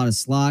plays a lot of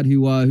slot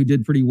who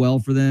did pretty well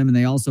for them. And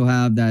they also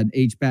have that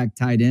H-back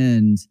tight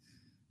end,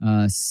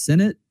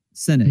 Sennett,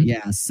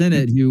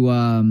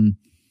 who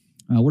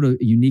what a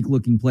unique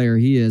looking player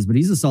he is. But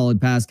he's a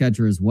solid pass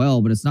catcher as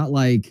well. But it's not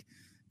like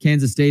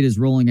Kansas State is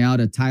rolling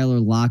out a Tyler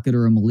Lockett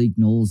or a Malik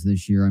Knowles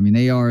this year. I mean,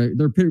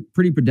 they're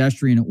pretty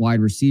pedestrian at wide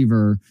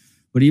receiver.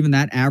 But even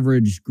that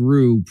average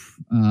group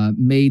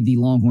made the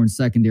Longhorns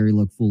secondary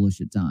look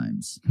foolish at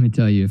times. Let me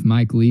tell you, if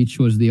Mike Leach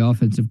was the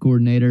offensive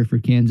coordinator for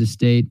Kansas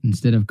State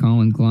instead of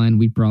Colin Klein,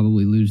 we'd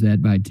probably lose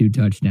that by 2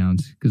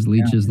 touchdowns, because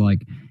Leach is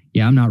like,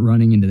 I'm not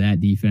running into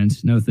that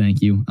defense. No, thank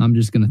you. I'm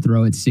just going to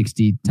throw it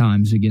 60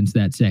 times against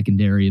that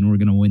secondary, and we're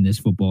going to win this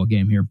football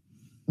game here.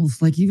 Well,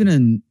 it's like even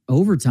in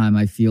overtime,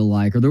 I feel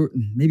like,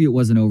 maybe it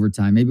wasn't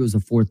overtime. Maybe it was a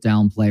 4th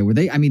down play where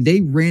they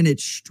ran it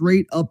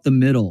straight up the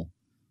middle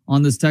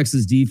on this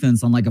Texas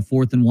defense on like a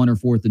 4th and 1 or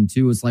 4th and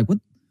 2. It's like, what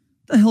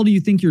the hell do you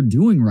think you're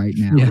doing right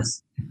now?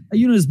 Yes.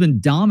 Has been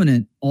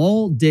dominant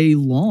all day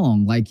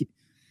long. Like,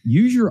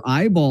 use your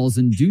eyeballs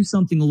and do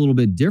something a little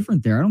bit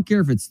different there. I don't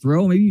care if it's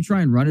throw. Maybe you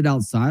try and run it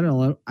outside.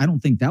 I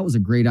don't think that was a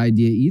great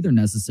idea either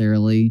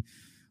necessarily.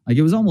 Like,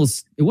 it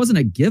wasn't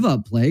a give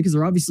up play, because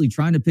they're obviously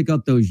trying to pick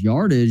up those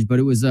yardage, but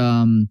it was,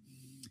 it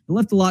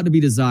left a lot to be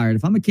desired.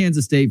 If I'm a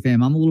Kansas State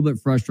fan, I'm a little bit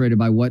frustrated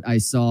by what I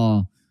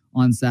saw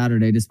on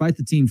Saturday, despite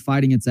the team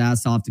fighting its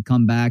ass off to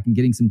come back and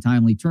getting some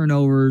timely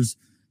turnovers,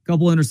 a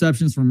couple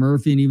interceptions from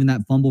Murphy, and even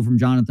that fumble from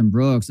Jonathan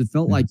Brooks. It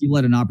felt like you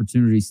let an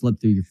opportunity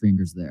slip through your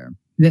fingers there.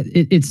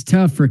 It's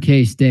tough for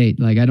K-State.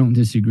 Like, I don't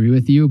disagree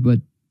with you, but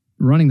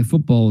running the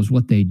football is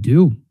what they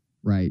do.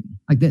 Right.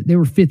 Like, that they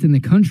were 5th in the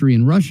country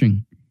in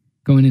rushing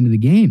going into the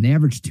game. They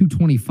averaged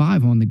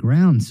 225 on the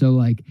ground. So,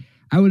 like,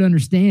 I would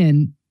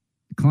understand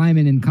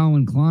Kleiman and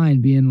Colin Klein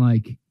being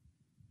like,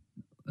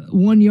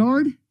 1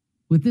 yard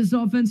with this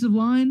offensive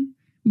line.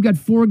 We've got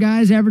 4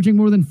 guys averaging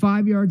more than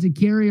 5 yards a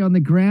carry on the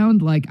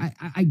ground. Like,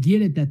 I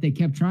get it that they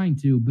kept trying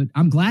to, but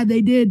I'm glad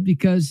they did,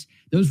 because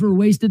those were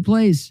wasted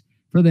plays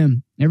for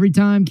them. Every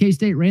time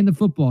K-State ran the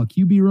football,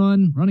 QB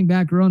run, running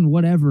back run,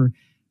 whatever,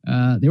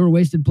 they were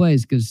wasted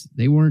plays because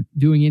they weren't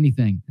doing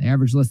anything. They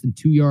averaged less than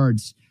 2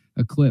 yards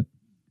a clip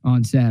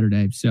on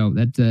Saturday. So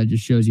that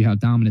just shows you how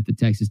dominant the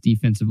Texas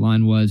defensive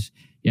line was.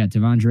 Yeah,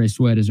 Tavondre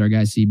Sweat, as our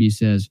guy CB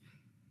says,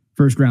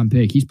 1st round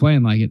pick. He's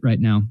playing like it right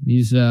now.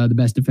 He's the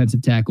best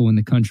defensive tackle in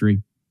the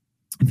country.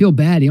 I feel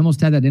bad. He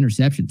almost had that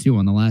interception too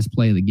on the last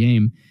play of the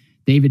game.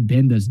 David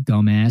Benda's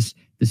dumbass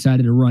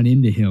decided to run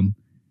into him.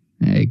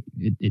 Hey,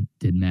 it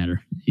didn't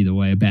matter. Either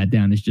way, a bat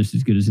down is just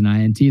as good as an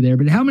INT there.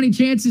 But how many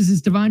chances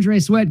is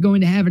Tavondre Sweat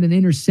going to have in an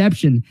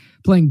interception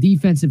playing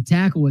defensive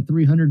tackle at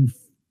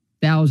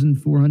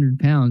 300,400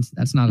 pounds?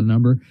 That's not a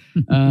number.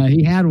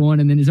 He had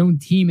one, and then his own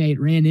teammate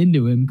ran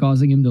into him,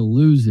 causing him to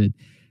lose it.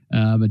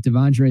 But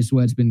Tavondre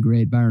Sweat's been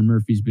great. Byron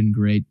Murphy's been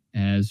great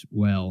as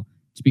well.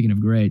 Speaking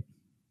of great,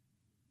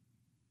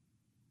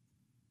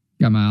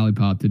 got my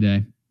Olipop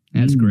today.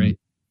 That's great.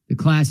 The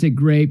classic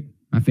grape,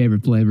 my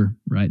favorite flavor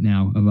right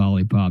now of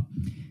Olipop.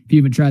 If you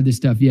haven't tried this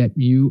stuff yet,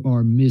 you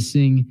are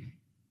missing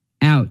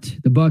out.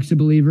 The Buck's a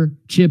believer.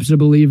 Chip's a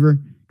believer.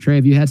 Trey,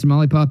 have you had some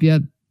Olipop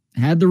yet?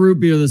 Had the root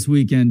beer this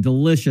weekend.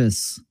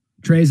 Delicious.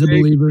 Trey's a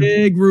believer.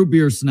 Big root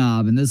beer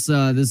snob. And this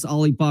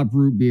Olipop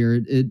root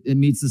beer, it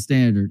meets the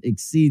standard,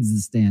 exceeds the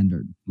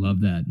standard.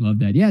 Love that. Love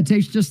that. Yeah, it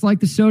tastes just like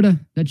the soda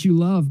that you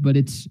love, but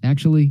it's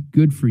actually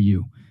good for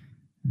you.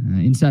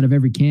 Inside of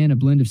every can, a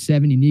blend of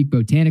 7 unique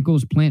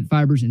botanicals, plant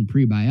fibers, and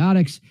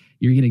prebiotics.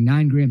 You're getting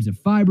 9 grams of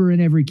fiber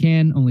in every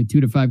can, only 2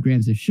 to 5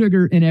 grams of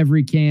sugar in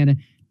every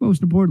can.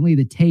 Most importantly,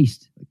 the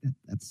taste.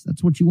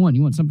 That's what you want.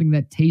 You want something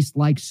that tastes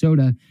like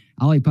soda.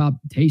 Olipop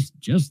tastes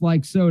just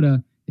like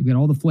soda. They've got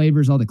all the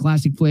flavors, all the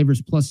classic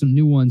flavors, plus some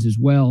new ones as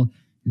well.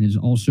 And it is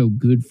also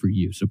good for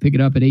you. So pick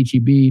it up at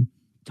H-E-B,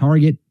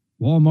 Target,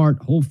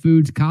 Walmart, Whole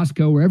Foods,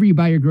 Costco, wherever you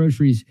buy your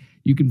groceries,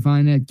 you can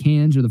find that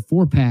cans or the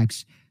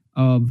 4-packs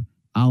of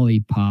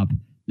Olipop.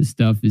 This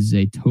stuff is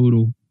a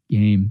total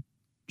game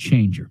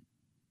changer.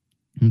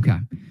 Okay.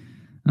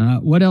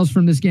 What else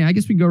from this game? I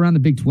guess we can go around the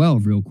Big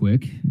 12 real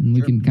quick, and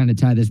we can kind of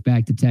tie this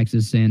back to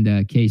Texas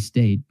and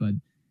K-State. But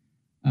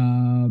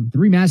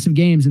 3 massive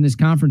games in this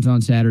conference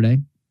on Saturday.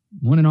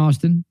 One in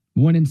Austin,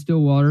 one in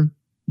Stillwater,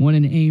 one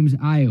in Ames,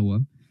 Iowa.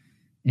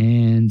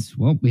 And,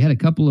 well, we had a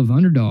couple of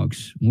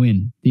underdogs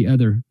win the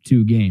other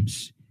 2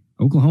 games.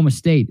 Oklahoma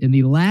State, in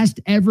the last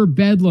ever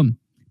Bedlam,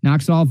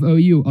 knocks off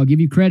OU. I'll give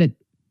you credit.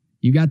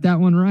 You got that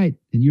one right,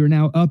 and you're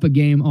now up a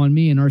game on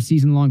me in our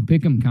season-long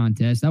pick'em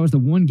contest. That was the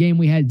one game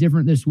we had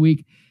different this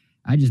week.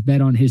 I just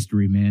bet on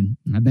history, man.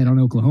 I bet on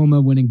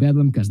Oklahoma winning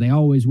Bedlam because they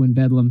always win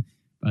Bedlam,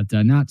 but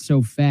not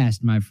so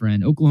fast, my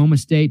friend. Oklahoma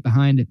State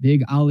behind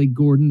big Ollie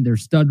Gordon, their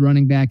stud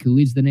running back who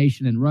leads the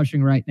nation in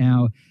rushing right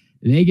now.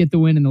 They get the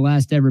win in the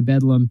last ever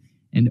Bedlam.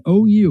 And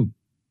OU,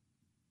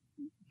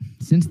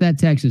 since that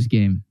Texas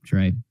game,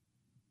 Trey,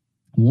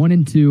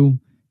 1-2,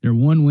 their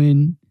one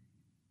win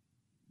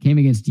came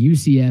against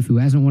UCF, who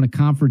hasn't won a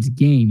conference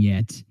game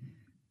yet.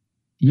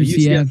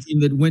 UCF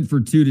team that went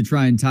for 2 to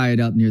try and tie it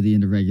up near the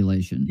end of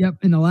regulation. Yep,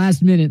 in the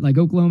last minute, like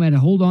Oklahoma had to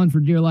hold on for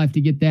dear life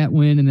to get that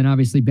win, and then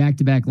obviously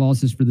back-to-back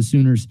losses for the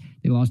Sooners.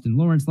 They lost in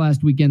Lawrence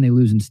last weekend. They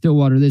lose in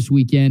Stillwater this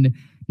weekend.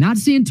 Not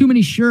seeing too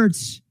many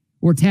shirts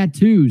or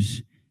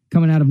tattoos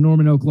coming out of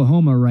Norman,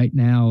 Oklahoma right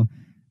now.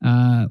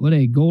 What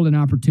a golden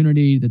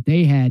opportunity that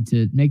they had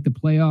to make the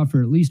playoff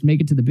or at least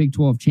make it to the Big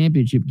 12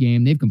 championship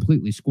game. They've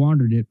completely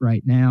squandered it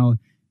right now.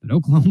 But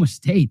Oklahoma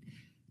State,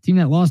 team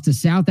that lost to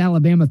South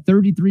Alabama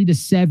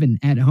 33-7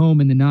 at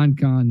home in the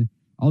non-con,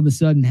 all of a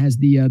sudden has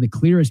the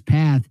clearest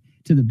path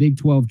to the Big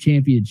 12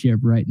 championship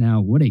right now.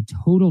 What a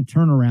total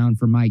turnaround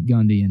for Mike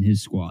Gundy and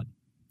his squad.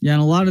 Yeah,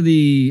 and a lot of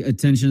the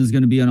attention is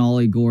going to be on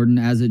Ollie Gordon,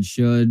 as it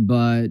should,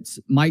 but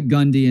Mike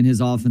Gundy and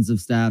his offensive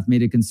staff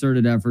made a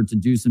concerted effort to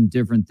do some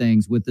different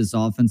things with this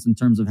offense in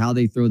terms of how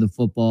they throw the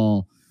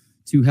football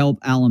to help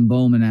Alan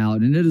Bowman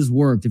out, and it has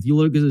worked. If you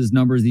look at his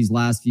numbers these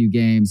last few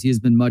games, he has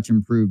been much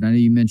improved. I know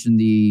you mentioned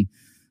the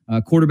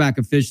quarterback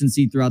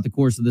efficiency throughout the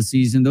course of the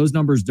season. Those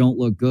numbers don't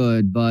look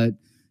good, but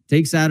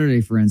take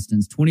Saturday, for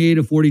instance, 28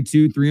 of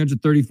 42,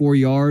 334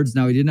 yards.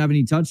 Now, he didn't have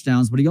any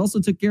touchdowns, but he also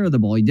took care of the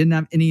ball. He didn't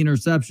have any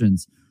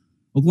interceptions.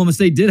 Oklahoma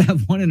State did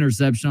have one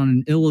interception on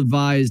an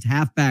ill-advised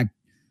halfback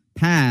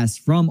pass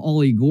from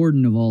Ollie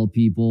Gordon, of all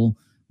people.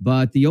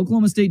 But the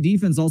Oklahoma State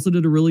defense also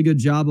did a really good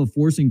job of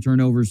forcing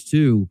turnovers,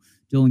 too.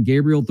 Dylan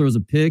Gabriel throws a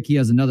pick. He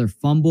has another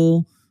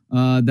fumble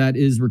that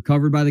is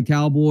recovered by the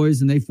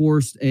Cowboys, and they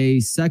forced a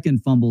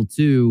second fumble,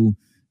 too,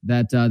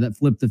 that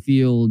flipped the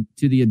field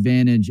to the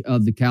advantage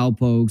of the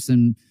Cowpokes.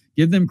 And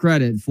give them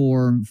credit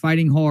for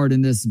fighting hard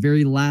in this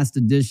very last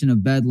edition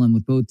of Bedlam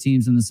with both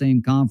teams in the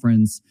same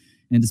conference.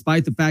 And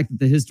despite the fact that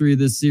the history of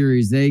this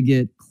series, they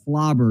get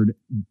clobbered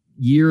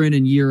year in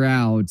and year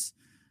out,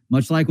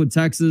 much like with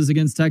Texas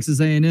against Texas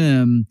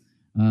A&M,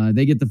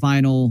 they get the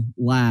final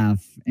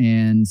laugh,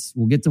 and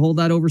we'll get to hold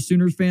that over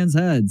Sooners fans'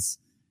 heads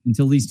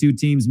until these two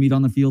teams meet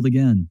on the field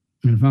again.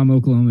 And if I'm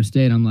Oklahoma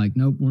State, I'm like,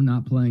 nope, we're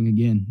not playing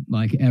again,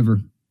 like ever.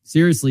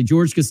 Seriously,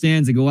 George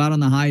Costanza, go out on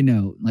the high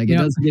note. Like, it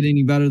doesn't get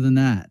any better than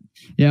that.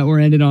 Yeah, we're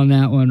ending on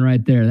that one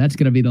right there. That's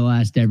going to be the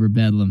last ever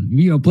Bedlam.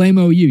 Blame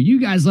OU. You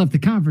guys left the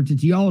conference.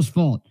 It's y'all's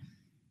fault.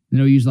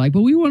 And OU's like,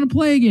 but we want to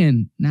play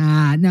again.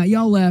 Nah,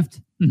 y'all left.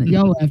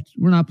 Y'all left.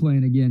 We're not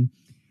playing again.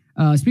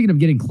 Speaking of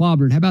getting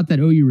clobbered, how about that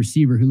OU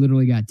receiver who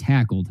literally got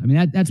tackled? I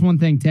mean, that's one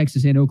thing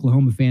Texas and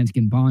Oklahoma fans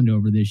can bond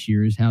over this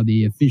year is how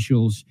the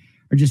officials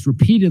are just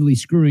repeatedly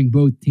screwing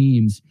both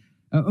teams.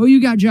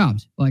 OU got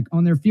jobs. Like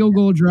on their field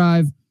goal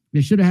drive, they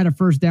should have had a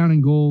first down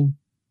and goal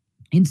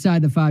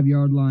inside the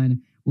 5-yard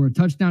line where a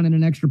touchdown and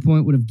an extra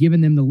point would have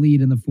given them the lead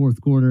in the fourth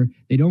quarter.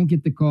 They don't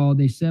get the call.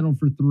 They settle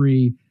for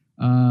 3.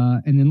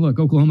 And then, look,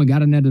 Oklahoma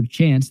got another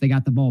chance. They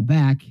got the ball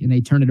back, and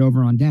they turned it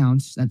over on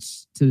downs.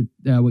 That's to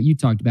what you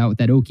talked about with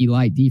that Okie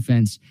Light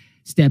defense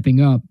stepping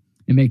up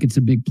and making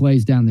some big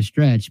plays down the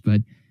stretch.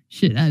 But,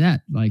 shit,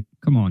 like,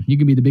 come on. You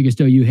can be the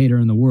biggest OU hater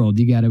in the world.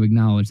 You got to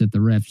acknowledge that the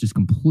refs just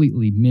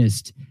completely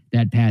missed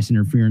that pass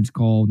interference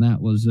call, and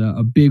that was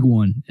a big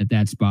one at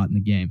that spot in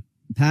the game.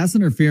 Pass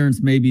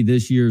interference may be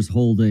this year's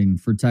holding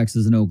for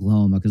Texas and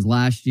Oklahoma because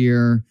last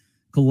year –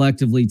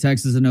 collectively,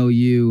 Texas and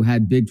OU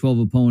had Big 12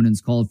 opponents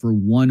called for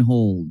one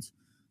hold.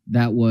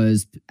 That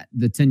was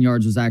the 10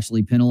 yards was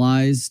actually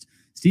penalized.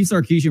 Steve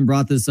Sarkisian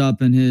brought this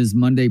up in his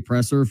Monday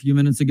presser a few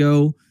minutes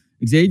ago.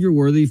 Xavier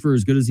Worthy, for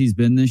as good as he's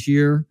been this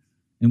year,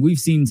 and we've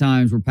seen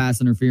times where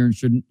pass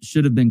interference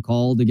should have been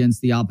called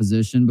against the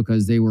opposition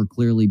because they were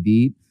clearly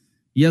beat.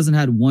 He hasn't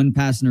had one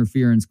pass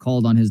interference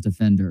called on his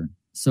defender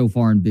so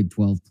far in Big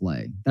 12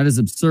 play. That is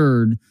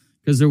absurd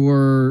because there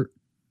were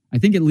I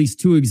think at least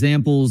 2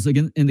 examples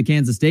again in the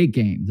Kansas State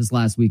game this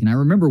last week. And I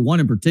remember one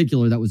in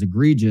particular that was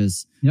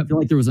egregious. Yep. I feel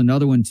like there was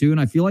another one too.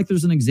 And I feel like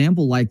there's an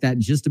example like that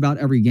just about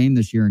every game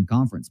this year in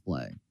conference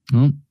play.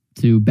 Well,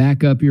 to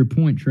back up your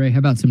point, Trey, how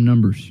about some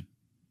numbers?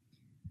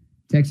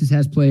 Texas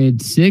has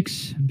played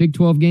 6 Big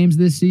 12 games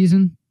this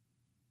season.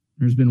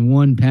 There's been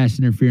 1 pass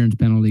interference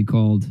penalty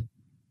called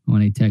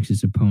on a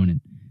Texas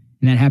opponent,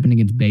 and that happened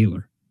against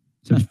Baylor.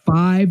 So it's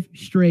 5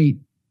 straight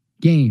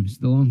games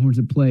the Longhorns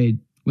have played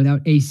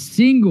without a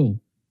single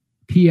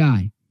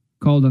PI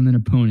called on an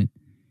opponent.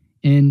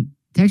 And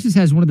Texas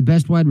has one of the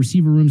best wide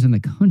receiver rooms in the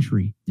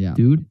country,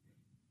 dude.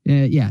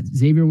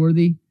 Xavier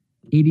Worthy,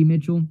 A.D.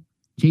 Mitchell,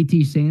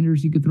 J.T.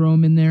 Sanders, you could throw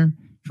him in there,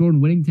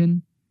 Jordan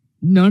Whittington.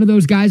 None of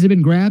those guys have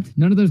been grabbed.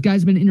 None of those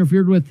guys have been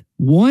interfered with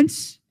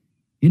once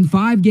in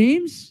 5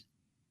 games.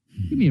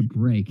 Give me a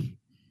break.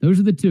 Those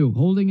are the 2,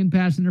 holding and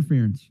pass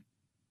interference.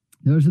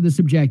 Those are the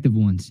subjective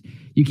ones.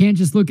 You can't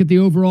just look at the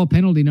overall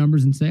penalty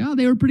numbers and say, oh,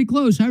 they were pretty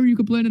close. How are you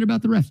complaining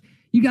about the refs?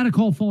 You got to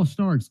call false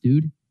starts,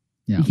 dude.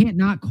 Yeah. You can't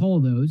not call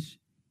those.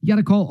 You got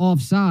to call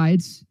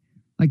offsides.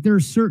 Like, there are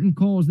certain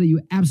calls that you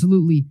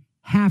absolutely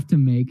have to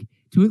make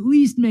to at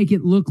least make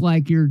it look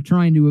like you're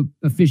trying to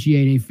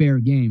officiate a fair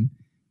game.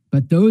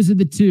 But those are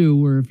the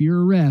 2 where if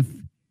you're a ref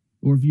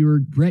or if you're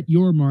Brett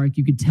Yormark,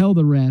 you could tell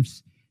the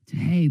refs,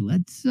 hey,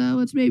 let's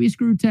maybe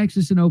screw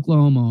Texas and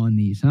Oklahoma on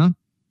these, huh?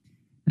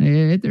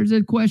 If there's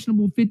a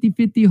questionable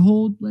 50-50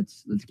 hold,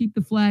 let's keep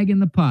the flag in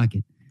the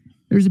pocket.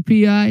 There's a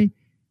PI.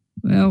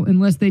 Well,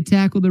 unless they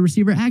tackle the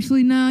receiver.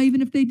 Actually, no,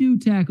 even if they do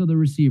tackle the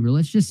receiver,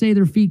 let's just say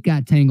their feet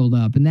got tangled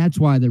up, and that's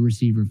why the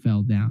receiver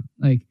fell down.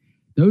 Like,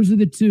 those are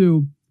the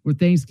 2 where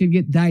things can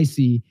get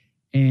dicey.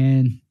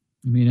 And,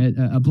 I mean,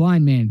 a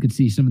blind man could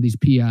see some of these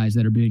PIs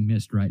that are being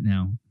missed right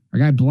now. Our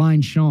guy,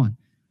 Blind Sean.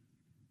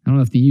 I don't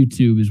know if the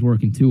YouTube is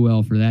working too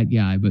well for that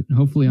guy, but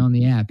hopefully on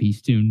the app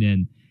he's tuned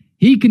in.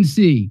 He can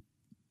see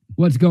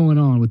what's going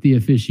on with the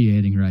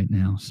officiating right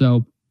now.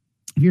 So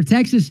if you're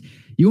Texas,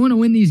 you want to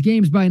win these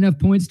games by enough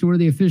points to where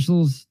the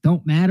officials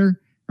don't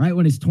matter, right?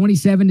 When it's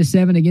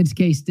 27-7 against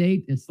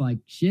K-State, it's like,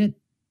 shit,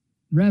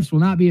 refs will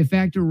not be a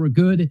factor. We're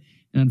good.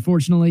 And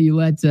unfortunately, you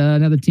let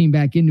another team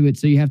back into it,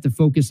 so you have to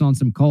focus on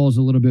some calls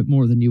a little bit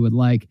more than you would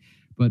like.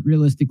 But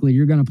realistically,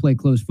 you're going to play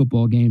close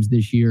football games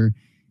this year,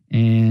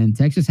 and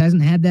Texas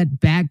hasn't had that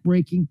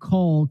back-breaking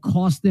call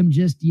cost them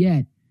just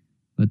yet.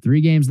 But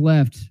 3 games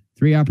left,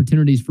 3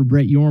 opportunities for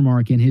Brett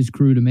Yormark and his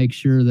crew to make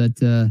sure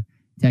that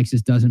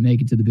Texas doesn't make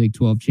it to the Big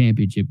 12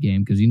 championship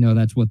game, because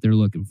that's what they're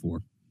looking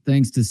for.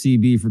 Thanks to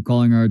CB for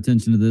calling our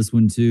attention to this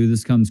one, too.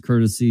 This comes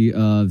courtesy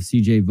of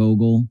CJ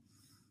Vogel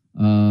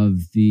of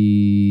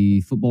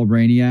the Football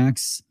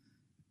Brainiacs.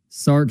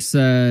 Sark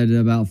said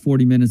about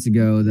 40 minutes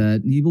ago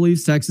that he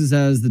believes Texas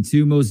has the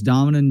 2 most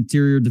dominant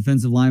interior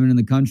defensive linemen in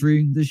the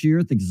country this year.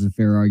 I think there's a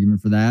fair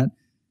argument for that.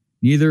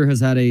 Neither has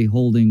had a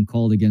holding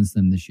called against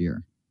them this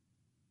year.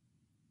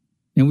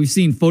 And we've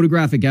seen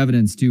photographic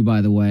evidence, too,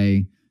 by the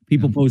way,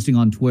 people posting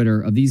on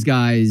Twitter of these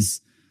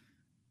guys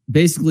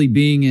basically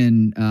being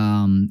in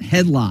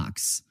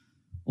headlocks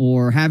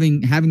or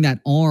having that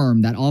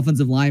arm, that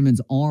offensive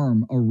lineman's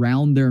arm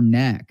around their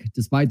neck,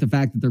 despite the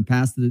fact that they're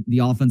past the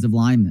offensive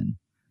lineman,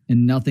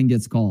 and nothing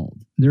gets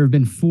called. There have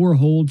been 4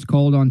 holds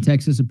called on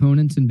Texas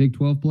opponents in Big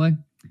 12 play.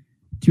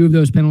 2 of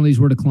those penalties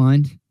were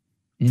declined,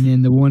 and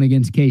then the one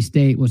against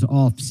K-State was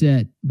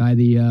offset by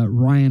the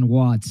Ryan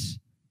Watts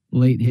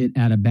late hit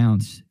out of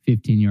bounds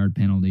 15-yard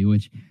penalty,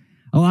 which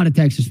a lot of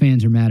Texas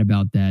fans are mad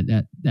about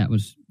that. That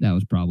was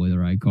probably the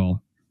right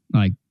call.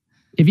 Like,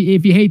 if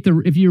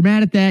you're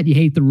mad at that, you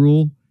hate the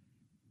rule,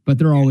 but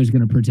they're always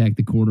going to protect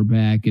the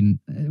quarterback. And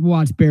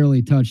Watts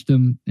barely touched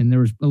him, and there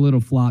was a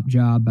little flop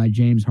job by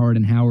James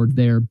Harden Howard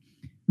there.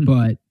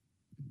 But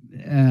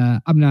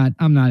I'm not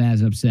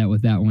as upset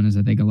with that one as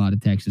I think a lot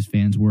of Texas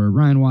fans were.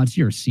 Ryan Watts,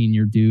 you're a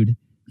senior, dude.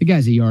 The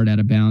guy's a yard out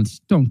of bounds.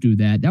 Don't do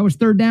that. That was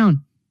 3rd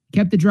down.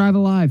 Kept the drive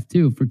alive,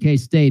 too, for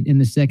K-State in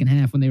the second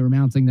half when they were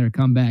mounting their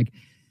comeback.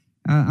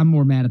 I'm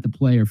more mad at the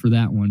player for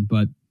that one,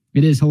 but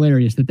it is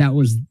hilarious that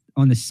was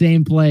on the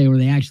same play where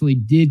they actually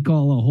did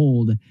call a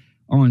hold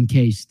on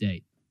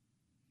K-State.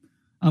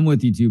 I'm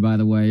with you, too, by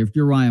the way. If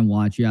you're Ryan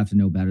Watts, you have to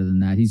know better than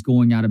that. He's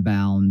going out of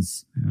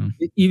bounds.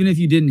 Yeah. Even if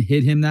you didn't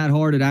hit him that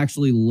hard, it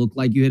actually looked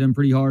like you hit him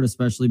pretty hard,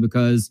 especially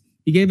because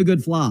he gave a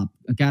good flop.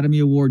 Academy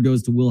Award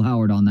goes to Will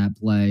Howard on that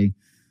play,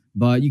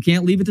 but you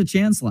can't leave it to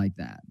chance like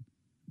that.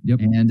 Yep.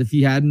 And if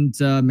he hadn't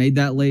made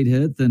that late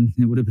hit, then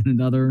it would have been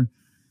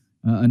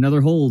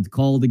another hold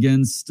called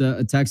against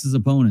a Texas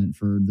opponent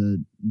for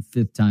the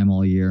 5th time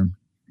all year.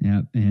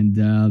 Yeah, and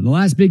the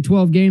last Big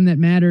 12 game that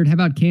mattered, how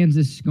about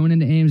Kansas going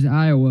into Ames,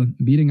 Iowa,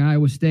 beating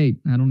Iowa State?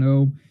 I don't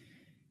know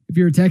if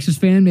you're a Texas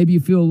fan, maybe you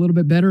feel a little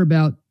bit better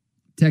about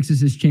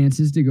Texas's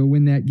chances to go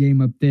win that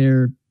game up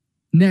there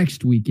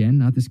next weekend,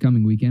 not this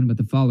coming weekend, but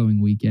the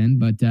following weekend.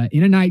 But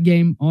in a night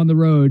game on the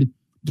road,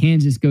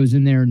 Kansas goes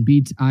in there and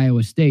beats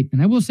Iowa State.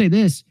 And I will say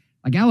this,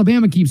 like,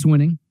 Alabama keeps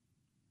winning.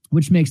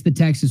 which makes the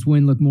Texas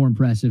win look more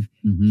impressive.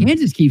 Mhm.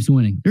 Kansas keeps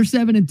winning. They're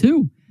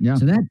 7-2. Yeah.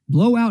 So that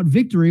blowout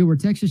victory where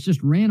Texas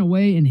just ran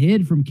away and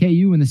hid from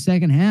KU in the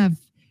second half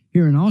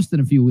here in Austin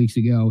a few weeks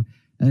ago,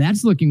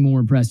 that's looking more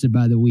impressive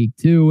by the week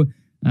too.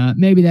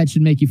 Maybe that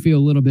should make you feel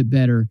a little bit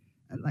better.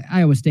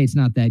 Iowa State's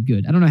not that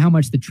good. I don't know how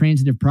much the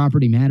transitive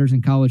property matters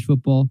in college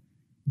football.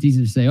 It's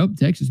easy to say, oh,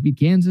 Texas beat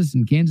Kansas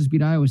and Kansas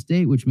beat Iowa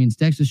State, which means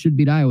Texas should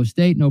beat Iowa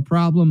State, no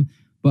problem.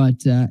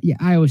 But yeah,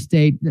 Iowa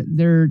State,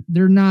 they're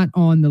not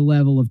on the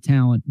level of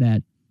talent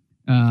that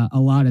a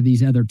lot of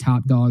these other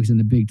top dogs in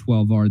the Big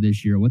 12 are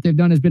this year. What they've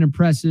done has been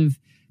impressive,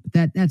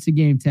 but that's a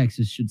game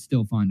Texas should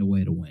still find a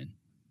way to win.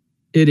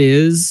 It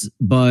is,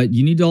 but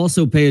you need to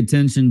also pay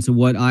attention to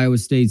what Iowa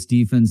State's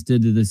defense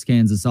did to this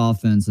Kansas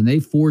offense, and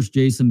they forced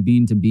Jason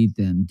Bean to beat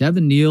them.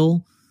 Devin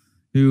Neal,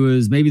 who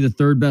is maybe the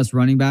third best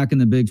running back in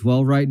the Big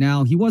 12 right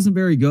now, he wasn't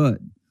very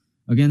good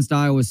against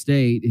Iowa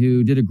State,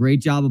 who did a great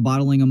job of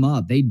bottling him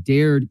up. They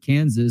dared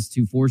Kansas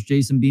to force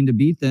Jason Bean to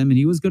beat them, and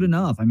he was good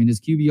enough. I mean,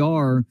 his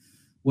QBR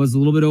was a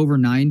little bit over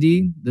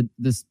 90.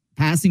 The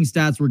passing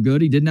stats were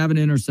good. He didn't have an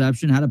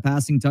interception, had a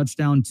passing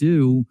touchdown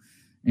too,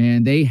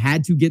 and they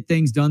had to get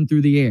things done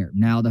through the air.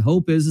 Now, the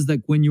hope is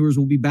that Quinn Ewers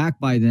will be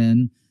back by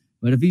then,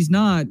 but if he's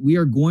not, we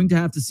are going to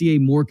have to see a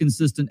more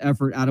consistent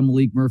effort out of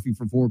Malik Murphy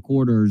for 4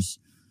 quarters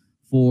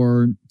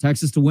for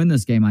Texas to win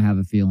this game, I have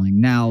a feeling.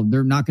 Now,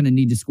 they're not going to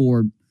need to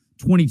score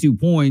 22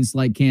 points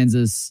like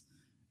Kansas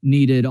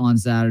needed on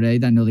Saturday.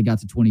 I know they got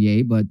to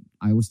 28, but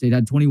Iowa State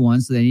had 21,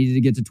 so they needed to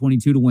get to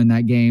 22 to win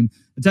that game.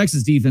 The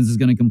Texas defense is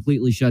going to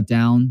completely shut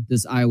down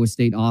this Iowa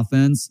State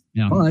offense.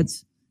 Yeah. But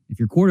if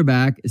your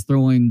quarterback is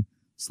throwing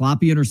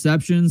sloppy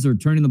interceptions or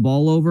turning the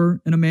ball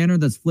over in a manner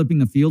that's flipping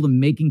the field and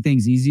making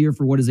things easier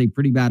for what is a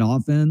pretty bad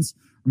offense,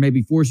 or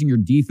maybe forcing your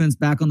defense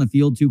back on the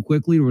field too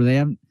quickly where they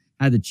haven't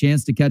had the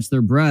chance to catch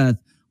their breath,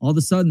 all of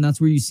a sudden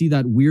that's where you see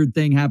that weird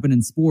thing happen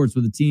in sports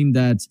with a team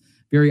that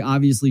very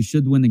obviously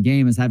should win the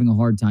game is having a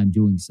hard time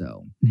doing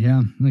so.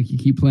 Yeah, like you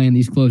keep playing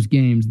these close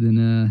games,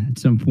 then at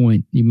some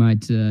point you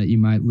might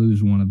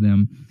lose one of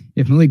them.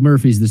 If Malik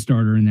Murphy's the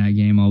starter in that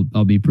game,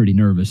 I'll be pretty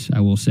nervous.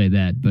 I will say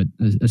that. But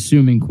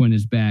assuming Quinn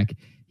is back,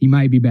 he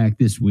might be back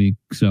this week,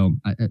 so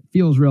it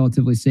feels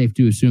relatively safe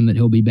to assume that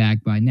he'll be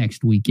back by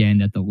next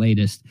weekend at the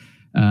latest.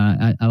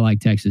 I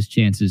like Texas'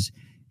 chances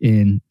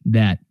in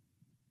that.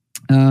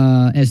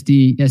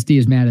 SD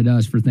is mad at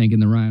us for thinking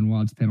the Ryan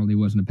Watts penalty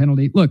wasn't a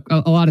penalty. Look,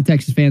 a lot of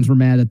Texas fans were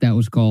mad that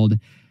was called.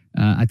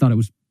 I thought it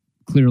was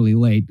clearly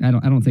late. I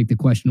don't think the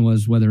question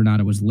was whether or not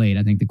it was late.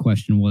 I think the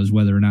question was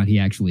whether or not he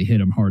actually hit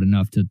him hard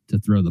enough to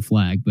throw the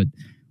flag. But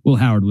Will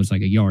Howard was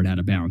like a yard out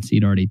of bounds.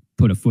 He'd already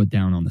put a foot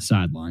down on the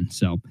sideline.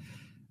 So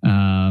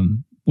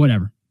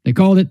whatever. They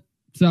called it.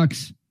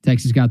 Sucks.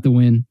 Texas got the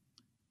win.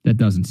 That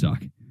doesn't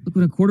suck. Look,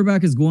 when a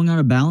quarterback is going out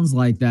of bounds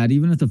like that,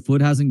 even if the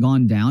foot hasn't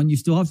gone down, you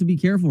still have to be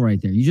careful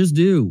right there. You just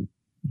do.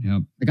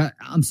 Yep. Like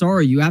I'm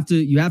sorry, you have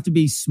to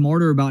be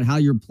smarter about how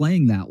you're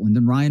playing that one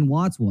than Ryan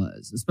Watts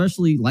was,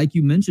 especially like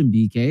you mentioned,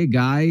 BK, a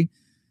guy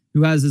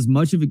who has as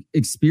much of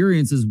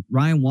experience as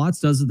Ryan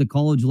Watts does at the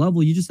college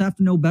level. You just have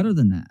to know better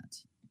than that.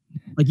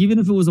 Like even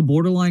if it was a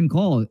borderline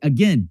call,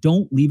 again,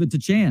 don't leave it to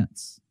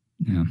chance.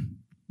 Yeah,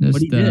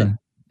 but he did.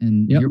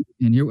 And yep.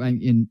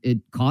 and it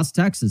cost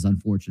Texas,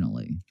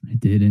 unfortunately. It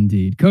did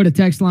indeed. Code to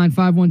text line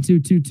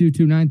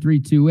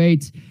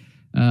 512-222-9328.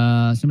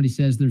 Somebody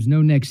says there's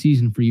no next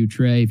season for you,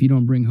 Trey. If you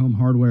don't bring home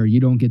hardware, you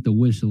don't get the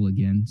whistle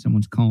again.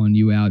 Someone's calling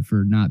you out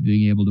for not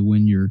being able to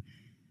win your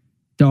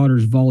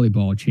daughter's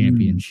volleyball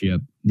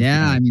championship.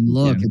 Yeah, I mean,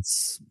 look,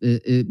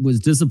 it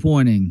was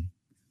disappointing.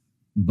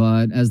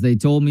 But as they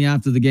told me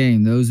after the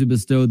game, those who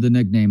bestowed the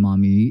nickname on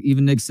me,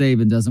 even Nick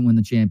Saban doesn't win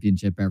the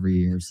championship every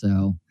year.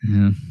 So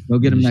go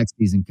get him next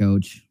season,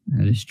 coach.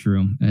 That is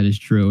true. That is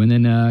true. And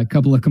then a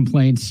couple of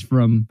complaints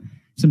from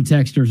some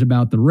texters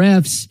about the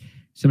refs.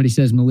 Somebody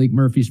says Malik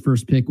Murphy's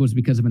first pick was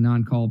because of a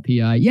non-called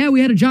PI. Yeah,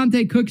 we had a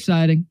Jonte Cook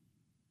sighting,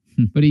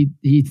 but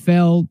he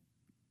fell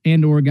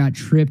and or got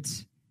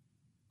tripped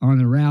on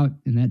the route,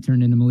 and that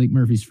turned into Malik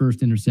Murphy's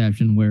first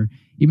interception, where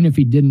even if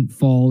he didn't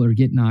fall or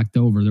get knocked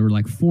over, there were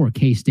like 4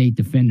 K-State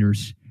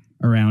defenders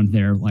around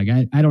there. Like,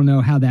 I don't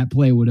know how that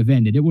play would have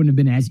ended. It wouldn't have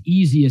been as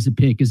easy as a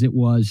pick as it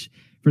was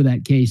for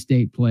that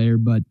K-State player,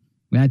 but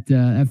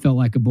that felt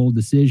like a bold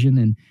decision.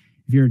 And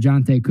if you're a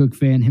Jonte Cook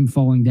fan, him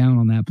falling down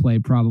on that play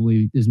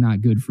probably is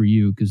not good for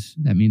you, because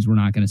that means we're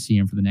not going to see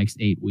him for the next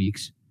 8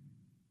 weeks.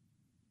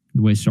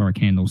 The way Sark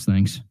handles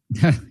things.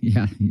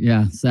 Yeah.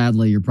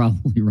 Sadly, you're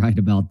probably right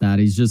about that.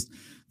 He's just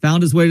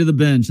found his way to the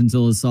bench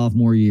until his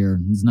sophomore year.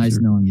 It's nice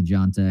knowing you,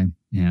 Jonte.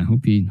 Yeah,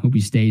 hope he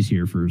stays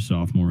here for his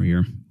sophomore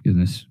year.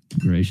 Goodness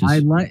gracious.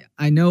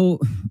 I know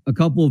a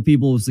couple of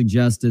people have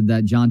suggested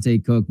that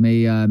Jonte Cook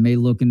may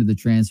look into the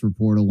transfer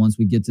portal once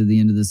we get to the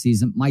end of the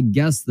season. My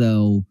guess,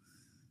 though,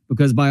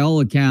 because by all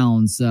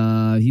accounts,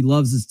 he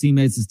loves his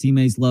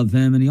teammates love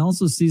him, and he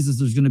also sees that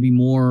there's going to be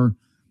more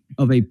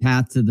of a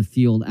path to the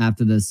field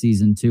after this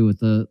season too, with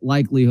the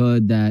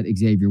likelihood that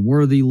Xavier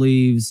Worthy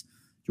leaves,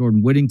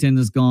 Jordan Whittington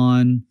is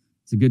gone.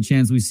 It's a good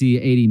chance we see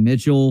A.D.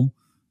 Mitchell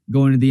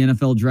going to the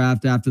NFL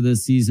draft after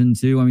this season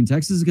too. I mean,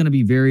 Texas is going to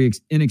be very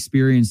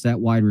inexperienced at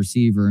wide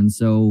receiver. And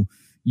so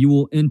you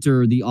will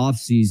enter the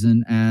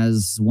offseason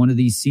as one of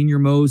the senior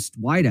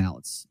most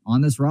wideouts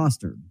on this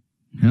roster.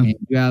 Yeah. And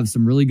you have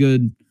some really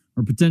good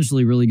or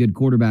potentially really good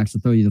quarterbacks to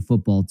throw you the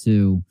football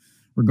too,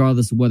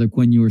 regardless of whether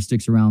Quinn Ewers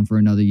sticks around for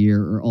another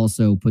year or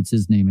also puts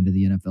his name into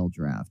the NFL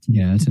draft.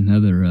 Yeah, that's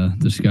another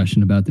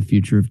discussion about the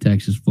future of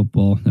Texas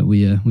football that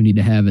we need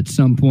to have at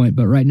some point.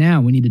 But right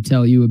now, we need to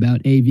tell you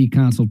about AV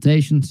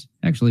Consultations.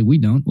 Actually, we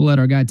don't. We'll let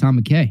our guy Tom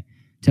McKay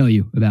tell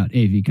you about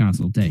AV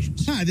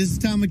Consultations. Hi, this is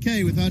Tom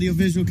McKay with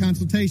Audiovisual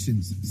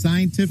Consultations.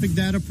 Scientific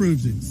data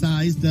proves it.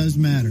 Size does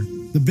matter.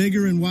 The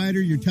bigger and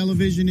wider your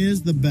television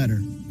is, the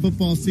better.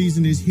 Football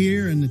season is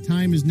here, and the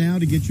time is now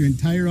to get your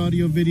entire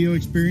audio-video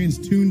experience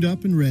tuned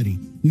up and ready.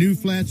 New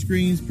flat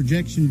screens,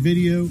 projection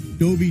video,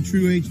 Dolby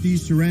True HD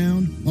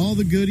surround, all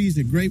the goodies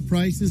at great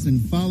prices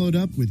and followed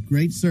up with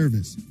great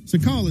service. So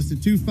call us at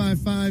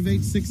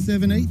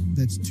 255-8678.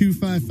 That's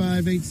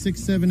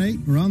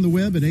 255-8678 or on the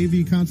web at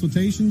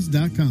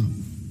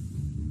avconsultations.com.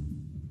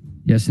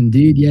 Yes,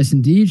 indeed. Yes,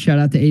 indeed. Shout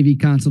out to AV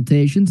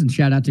Consultations and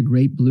shout out to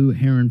Great Blue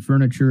Heron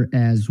Furniture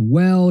as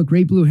well.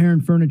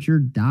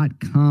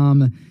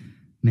 GreatBlueHeronFurniture.com.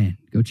 Man,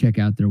 go check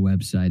out their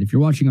website. If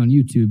you're watching on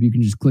YouTube, you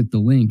can just click the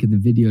link in the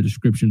video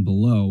description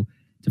below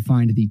to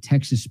find the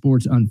Texas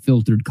Sports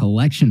Unfiltered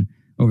collection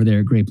over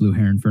there at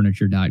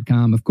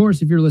GreatBlueHeronFurniture.com. Of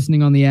course, if you're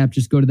listening on the app,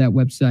 just go to that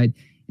website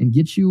and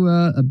get you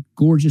a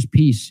gorgeous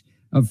piece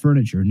of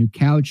furniture. A new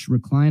couch,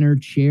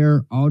 recliner,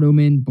 chair,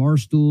 ottoman, bar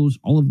stools,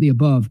 all of the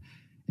above.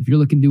 If you're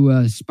looking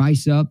to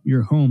spice up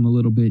your home a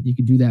little bit, you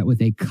can do that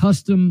with a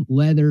custom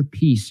leather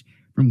piece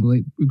from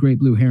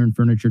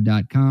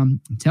GreatBlueHeronFurniture.com.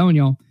 I'm telling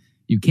y'all,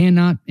 you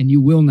cannot and you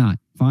will not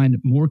find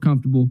more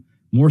comfortable,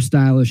 more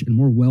stylish, and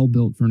more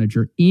well-built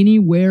furniture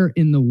anywhere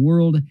in the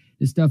world.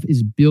 This stuff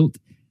is built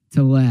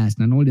to last.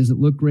 Not only does it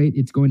look great,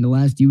 it's going to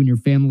last you and your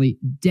family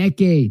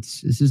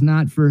decades. This is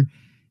not for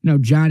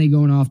Johnny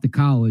going off to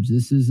college.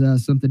 This is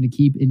something to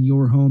keep in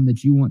your home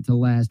that you want to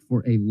last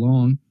for a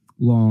long,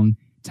 long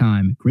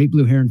time.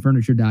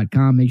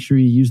 GreatBlueHeronFurniture.com. Make sure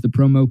you use the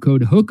promo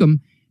code HOOK'em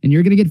and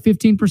you're going to get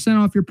 15%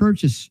 off your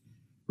purchase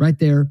right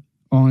there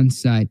on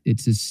site.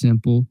 It's as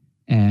simple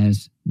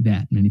as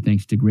that. Many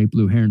thanks to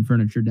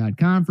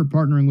GreatBlueHeronFurniture.com for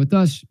partnering with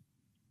us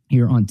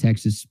here on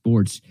Texas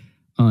Sports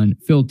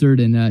Unfiltered.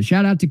 And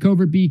shout out to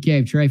Covert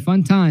BK, Trey.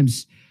 Fun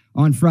times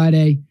on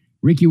Friday.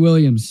 Ricky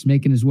Williams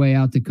making his way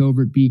out to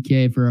Covert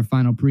BK for our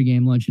final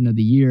pregame luncheon of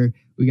the year.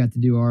 We got to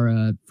do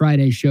our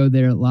Friday show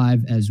there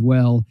live as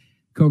well.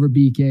 Covert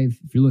BK,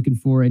 if you're looking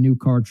for a new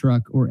car,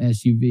 truck, or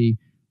SUV,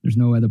 there's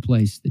no other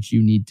place that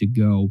you need to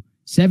go.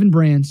 7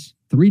 brands,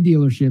 3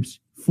 dealerships,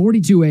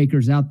 42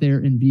 acres out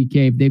there in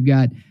BK. They've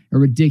got a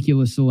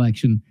ridiculous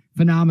selection,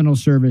 phenomenal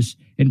service,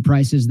 and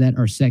prices that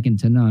are second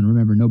to none.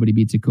 Remember, nobody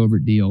beats a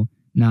Covert deal.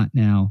 Not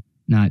now,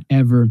 not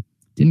ever.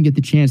 Didn't get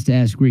the chance to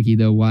ask Ricky,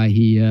 though, why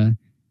he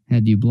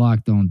had you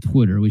blocked on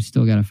Twitter. We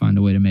still got to find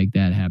a way to make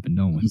that happen,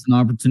 don't we? It's an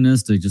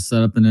opportunistic. Just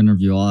set up an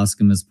interview. I'll ask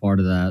him as part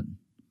of that.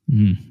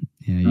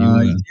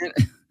 Yeah, you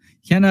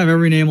can't have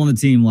every name on the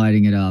team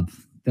lighting it up.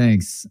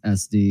 Thanks,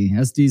 SD.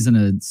 SD's in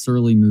a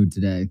surly mood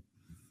today.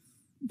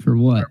 For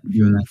what?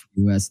 For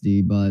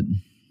USD, but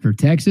for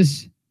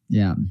Texas?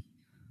 Yeah.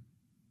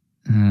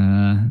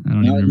 I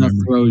don't even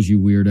remember. Throws, you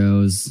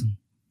weirdos.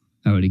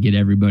 Oh, to get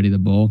everybody the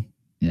ball?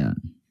 Yeah.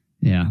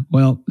 Yeah.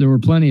 Well, there were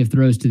plenty of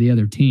throws to the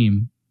other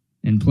team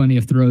and plenty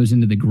of throws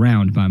into the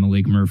ground by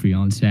Malik Murphy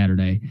on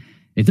Saturday.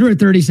 They threw it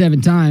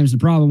 37 times. The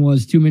problem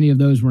was too many of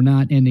those were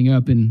not ending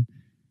up in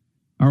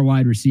our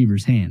wide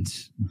receivers'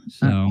 hands.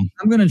 So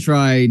I'm going to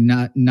try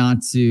not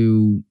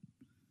to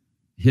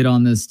hit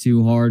on this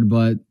too hard,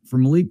 but for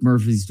Malik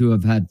Murphy to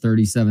have had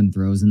 37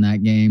 throws in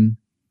that game,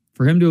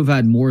 for him to have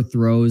had more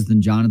throws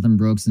than Jonathan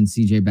Brooks and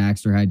CJ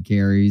Baxter had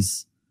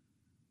carries,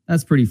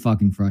 that's pretty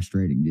fucking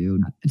frustrating,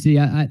 dude. See,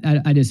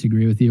 I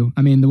disagree with you.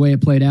 I mean, the way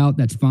it played out,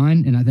 that's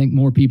fine. And I think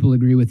more people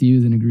agree with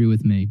you than agree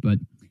with me. But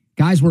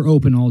guys were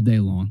open all day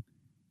long.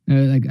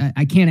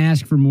 I can't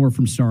ask for more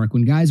from Sark.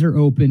 When guys are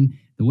open,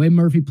 the way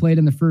Murphy played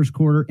in the first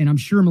quarter, and I'm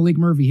sure Malik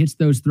Murphy hits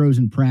those throws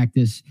in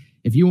practice.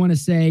 If you want to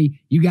say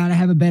you got to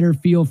have a better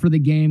feel for the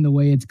game the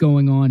way it's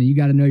going on, and you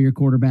got to know your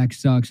quarterback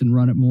sucks and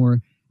run it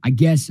more, I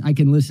guess I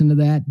can listen to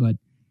that. But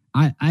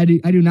I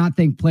do not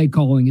think play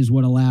calling is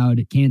what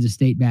allowed Kansas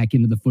State back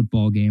into the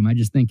football game. I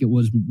just think it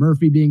was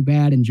Murphy being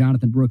bad and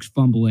Jonathan Brooks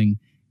fumbling,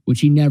 which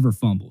he never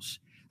fumbles.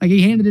 Like,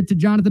 he handed it to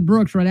Jonathan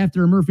Brooks right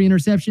after a Murphy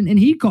interception, and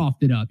he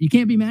coughed it up. You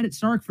can't be mad at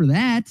Sark for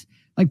that.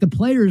 Like, the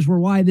players were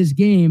why this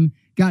game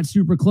got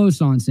super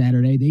close on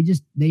Saturday.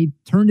 They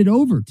turned it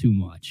over too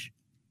much.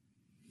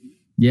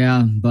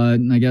 Yeah, but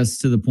I guess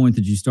to the point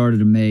that you started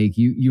to make,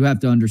 you have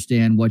to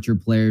understand what your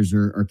players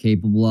are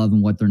capable of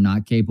and what they're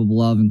not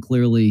capable of. And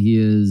clearly he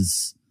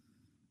is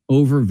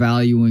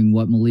overvaluing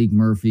what Malik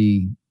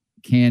Murphy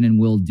can and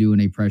will do in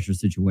a pressure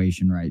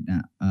situation right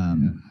now.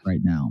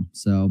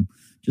 So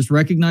just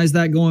recognize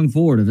that going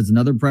forward. If it's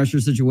another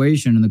pressure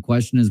situation and the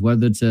question is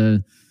whether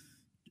to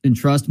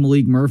entrust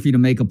Malik Murphy to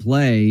make a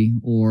play,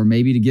 or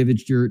maybe to give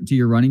it to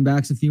your running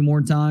backs a few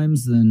more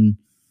times, then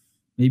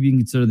maybe you can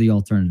consider the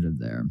alternative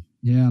there.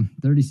 Yeah,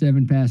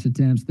 37 pass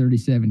attempts,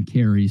 37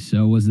 carries.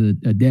 So it was a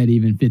dead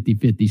even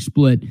 50-50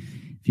 split.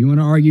 If you want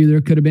to argue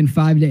there could have been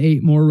 5 to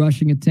 8 more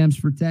rushing attempts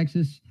for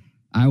Texas,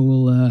 I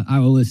will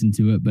listen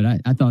to it. But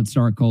I thought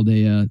Sark called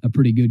a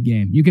pretty good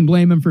game. You can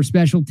blame him for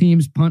special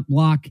teams, punt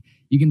block.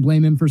 You can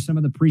blame him for some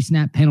of the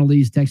pre-snap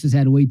penalties. Texas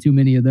had way too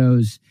many of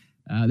those.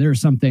 There are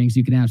some things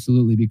you can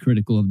absolutely be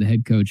critical of the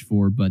head coach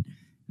for, but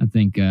I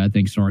think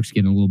Sark's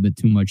getting a little bit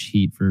too much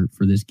heat for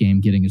this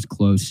game getting as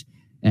close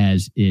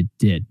as it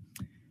did.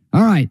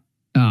 All right,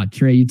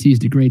 Trey, you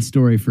teased a great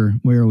story for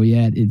Where Are We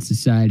At in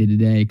Society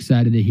today.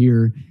 Excited to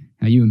hear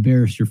how you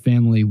embarrassed your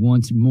family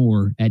once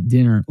more at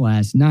dinner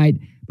last night.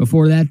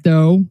 Before that,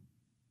 though, I'm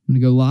going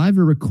to go live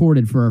or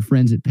recorded for our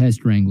friends at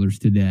Pest Wranglers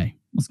today.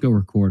 Let's go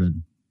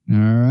recorded. All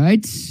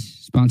right.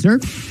 Sponsor?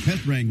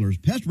 Pest Wranglers,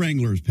 Pest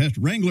Wranglers, Pest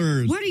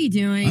Wranglers. What are you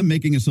doing? I'm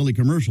making a silly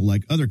commercial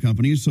like other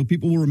companies so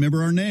people will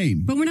remember our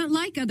name. But we're not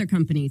like other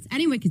companies.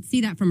 Anyone could see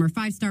that from our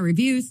 5-star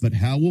reviews. But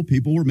how will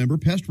people remember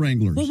Pest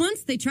Wranglers? Well,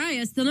 once they try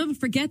us, they'll never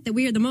forget that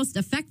we are the most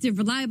effective,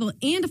 reliable,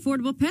 and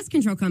affordable pest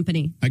control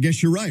company. I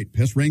guess you're right.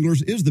 Pest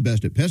Wranglers is the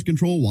best at pest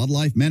control,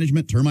 wildlife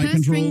management, termite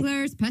control.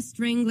 Pest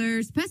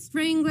Wranglers, Pest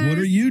Wranglers. What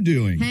are you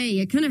doing? Hey,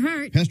 it couldn't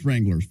hurt. Pest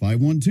Wranglers,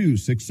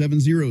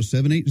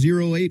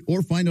 512-670-7808,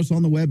 or find us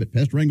on the web at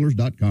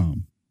pestwranglers.com.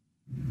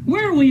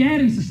 Where are we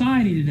at in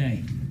society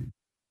today?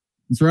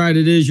 That's right.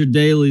 It is your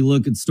daily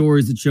look at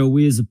stories that show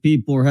we as a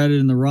people are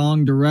headed in the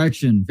wrong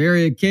direction.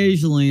 Very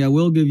occasionally, I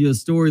will give you a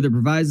story that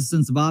provides a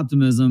sense of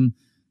optimism,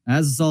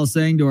 as us all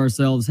saying to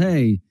ourselves,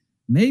 hey,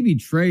 maybe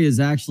Trey is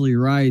actually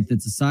right,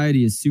 that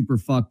society is super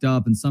fucked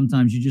up, and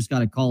sometimes you just got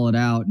to call it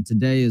out. And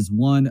today is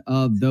one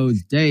of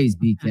those days,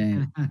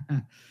 BK.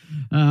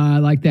 I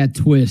like that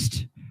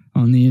twist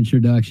on the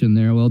introduction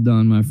there. Well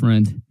done, my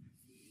friend.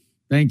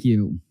 Thank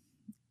you.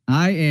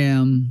 I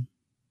am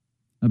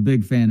a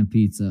big fan of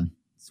pizza.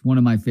 It's one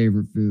of my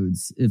favorite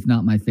foods, if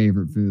not my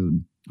favorite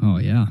food. Oh,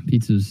 yeah.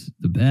 Pizza's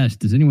the best.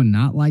 Does anyone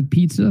not like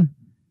pizza?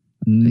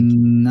 I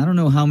don't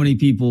know how many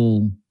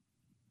people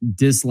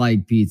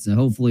dislike pizza.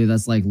 Hopefully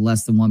that's like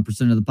less than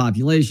 1% of the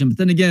population. But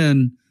then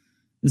again,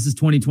 this is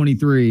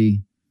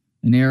 2023,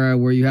 an era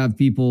where you have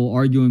people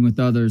arguing with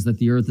others that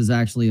the earth is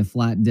actually a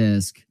flat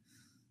disc.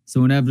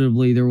 So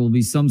inevitably, there will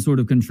be some sort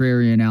of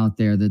contrarian out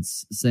there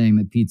that's saying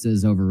that pizza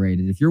is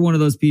overrated. If you're one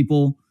of those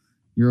people,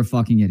 you're a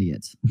fucking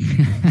idiot.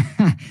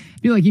 I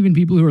feel like even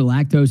people who are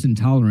lactose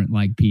intolerant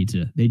like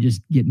pizza. They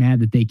just get mad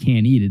that they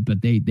can't eat it,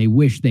 but they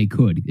wish they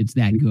could. It's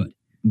that good.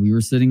 We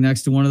were sitting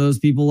next to one of those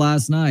people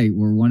last night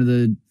where one of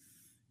the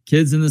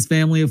kids in this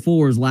family of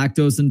 4 is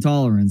lactose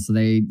intolerant. So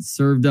they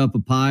served up a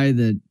pie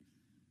that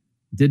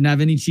didn't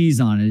have any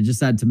cheese on it. It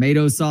just had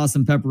tomato sauce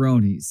and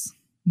pepperonis.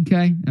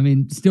 Okay. I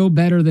mean, still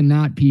better than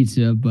not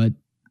pizza, but,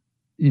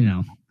 you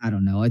know. I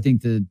don't know. I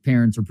think the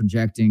parents are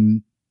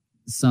projecting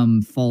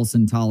some false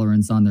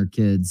intolerance on their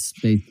kids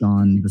based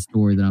on the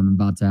story that I'm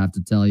about to have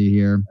to tell you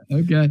here.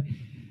 Okay.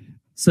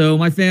 So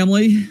my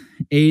family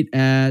ate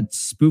at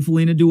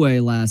Bufalina Douai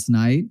last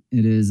night.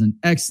 It is an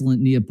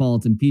excellent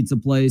Neapolitan pizza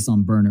place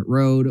on Burnett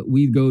Road.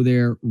 We go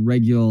there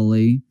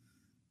regularly.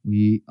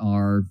 We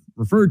are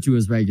referred to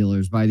as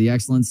regulars by the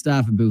excellent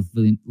staff at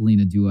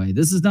Bufalina Douai.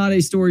 This is not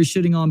a story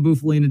shitting on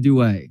Bufalina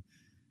Douai.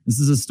 This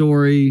is a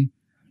story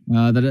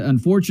that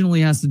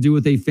unfortunately has to do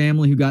with a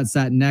family who got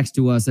sat next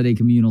to us at a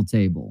communal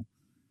table.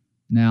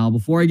 Now,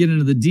 before I get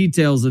into the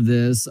details of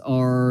this,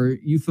 are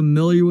you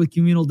familiar with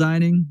communal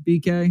dining,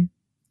 BK?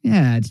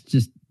 Yeah, it's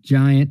just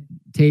giant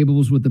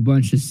tables with a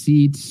bunch of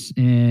seats,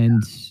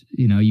 and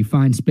you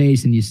find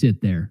space and you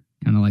sit there,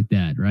 kind of like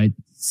that, right?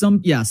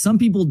 Some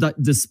people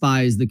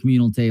despise the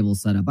communal table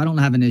setup. I don't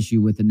have an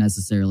issue with it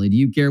necessarily. Do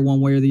you care one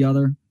way or the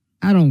other?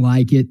 I don't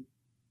like it.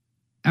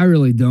 I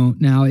really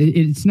don't. Now,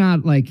 it's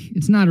not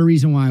a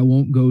reason why I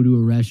won't go to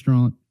a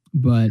restaurant,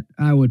 but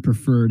I would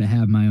prefer to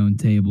have my own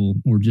table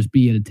or just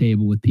be at a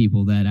table with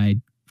people that I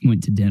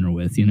went to dinner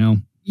with,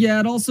 Yeah,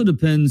 it also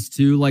depends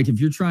too. Like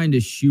if you're trying to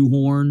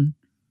shoehorn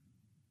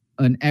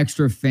an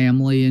extra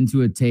family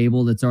into a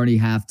table that's already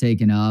half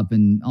taken up,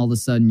 and all of a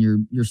sudden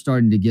you're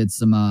starting to get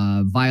some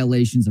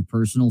violations of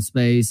personal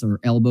space or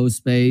elbow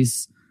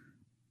space,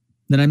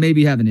 then I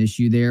maybe have an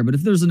issue there. But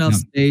if there's enough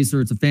space,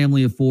 or it's a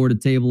family of 4, a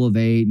table of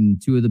 8,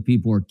 and 2 of the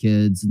people are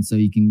kids, and so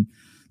you can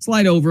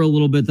slide over a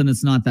little bit, then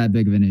it's not that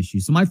big of an issue.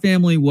 So my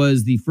family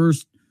was the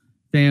first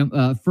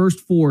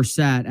 4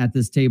 sat at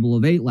this table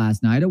of 8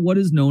 last night at what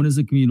is known as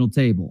a communal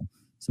table.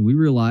 So we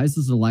realized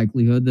there's a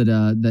likelihood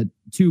that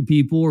 2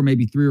 people or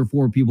maybe 3 or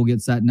 4 people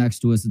get sat next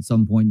to us at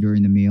some point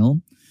during the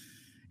meal.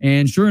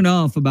 And sure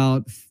enough,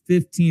 about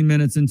 15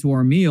 minutes into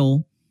our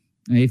meal,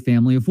 a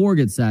family of 4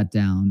 gets sat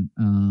down.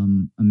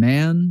 A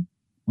man,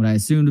 what I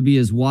assume to be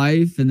his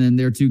wife, and then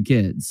their 2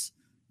 kids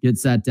get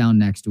sat down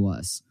next to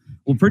us.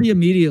 Well, pretty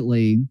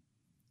immediately,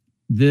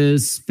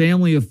 this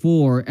family of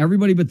 4,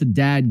 everybody but the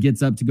dad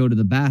gets up to go to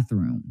the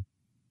bathroom.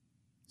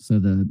 So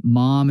the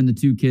mom and the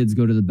two kids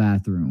go to the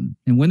bathroom.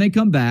 And when they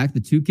come back, the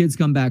two kids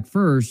come back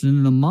first, and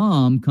then the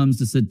mom comes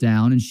to sit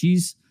down, and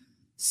she's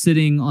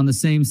sitting on the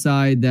same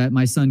side that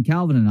my son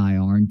Calvin and I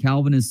are. And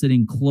Calvin is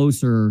sitting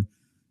closer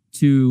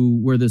to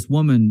where this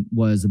woman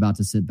was about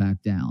to sit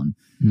back down.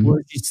 Mm-hmm.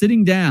 Where she's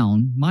sitting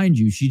down, mind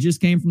you, she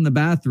just came from the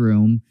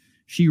bathroom.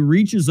 She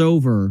reaches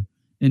over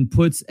and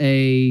puts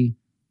a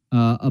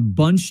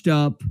bunched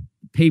up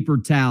paper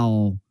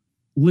towel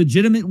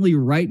legitimately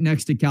right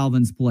next to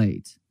Calvin's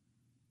plate,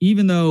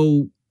 even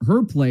though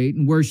her plate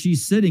and where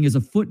she's sitting is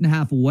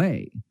 1.5 feet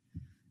away.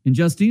 And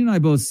Justine and I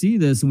both see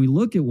this, and we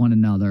look at one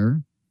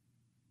another.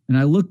 And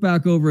I look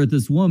back over at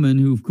this woman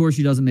who, of course,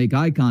 she doesn't make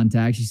eye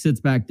contact. She sits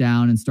back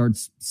down and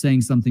starts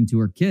saying something to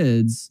her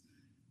kids.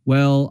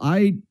 Well,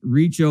 I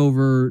reach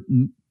over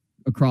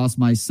across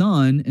my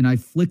son and I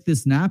flick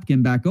this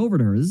napkin back over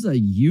to her. This is a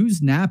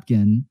used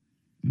napkin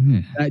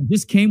that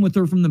just came with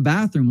her from the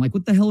bathroom. Like,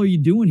 what the hell are you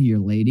doing here,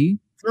 lady?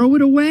 Throw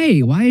it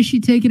away. Why is she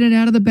taking it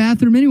out of the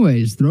bathroom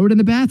anyways? Throw it in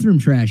the bathroom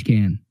trash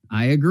can.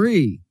 I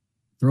agree.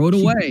 Throw it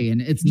away.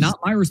 And it's not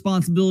my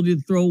responsibility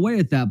to throw away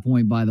at that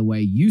point, by the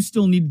way. You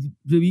still need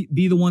to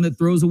be the one that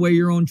throws away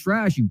your own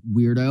trash, you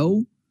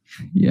weirdo.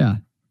 Yeah.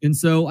 And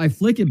so I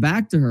flick it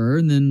back to her,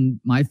 and then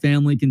my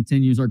family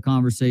continues our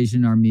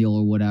conversation, our meal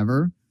or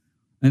whatever.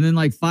 And then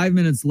like 5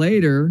 minutes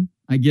later,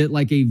 I get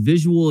like a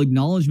visual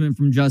acknowledgement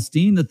from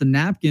Justine that the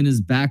napkin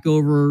is back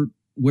over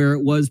where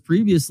it was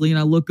previously. And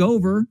I look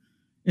over,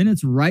 and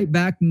it's right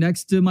back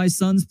next to my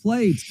son's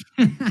plate.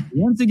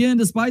 Once again,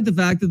 despite the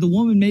fact that the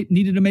woman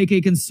needed to make a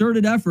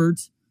concerted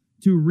effort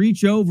to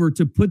reach over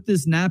to put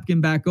this napkin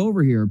back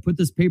over here, put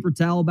this paper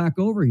towel back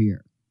over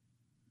here.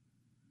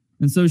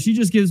 And so she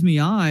just gives me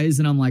eyes,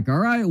 and I'm like, all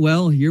right,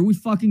 well, here we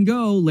fucking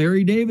go.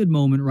 Larry David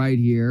moment right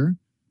here.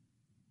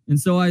 And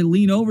so I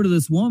lean over to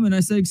this woman. I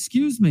say,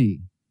 excuse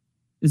me,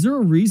 is there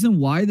a reason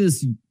why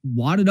this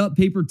wadded up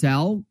paper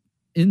towel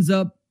ends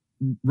up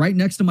right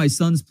next to my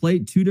son's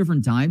plate 2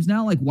 different times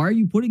now? Like, why are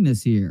you putting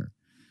this here?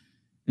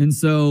 And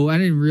so I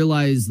didn't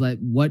realize that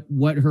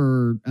what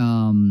her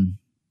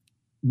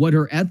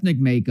ethnic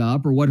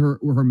makeup or what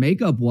her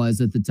makeup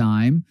was at the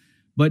time.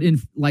 But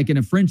in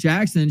a French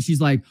accent, she's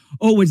like,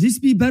 oh, would this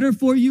be better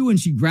for you? And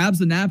she grabs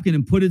the napkin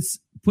and puts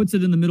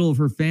it in the middle of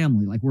her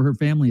family, like where her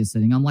family is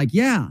sitting. I'm like,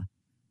 yeah,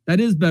 that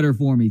is better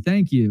for me.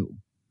 Thank you.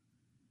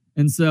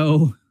 And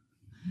so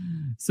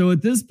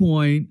at this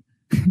point,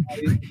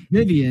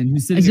 Vivian,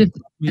 who's sitting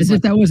as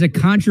if that was a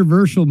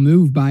controversial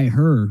move by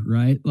her,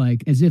 right?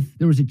 Like as if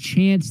there was a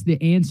chance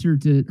the answer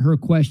to her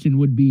question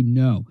would be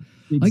no.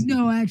 Like,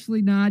 no,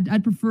 actually not.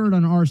 I'd prefer it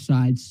on our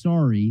side.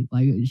 Sorry.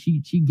 Like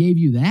she gave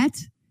you that?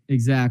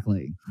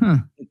 Exactly. Huh.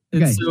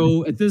 And Okay.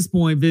 so at this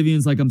point,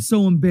 Vivian's like, I'm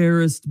so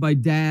embarrassed by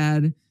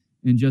Dad.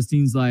 And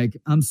Justine's like,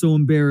 I'm so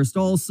embarrassed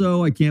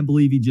also. I can't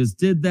believe he just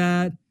did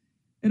that.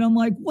 And I'm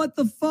like, what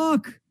the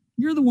fuck?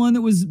 You're the one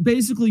that was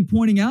basically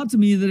pointing out to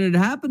me that it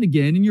happened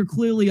again, and you're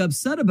clearly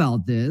upset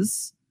about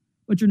this,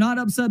 but you're not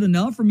upset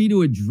enough for me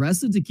to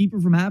address it to keep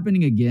it from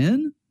happening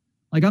again?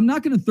 Like, I'm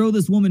not going to throw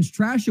this woman's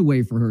trash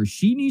away for her.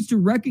 She needs to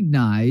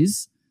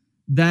recognize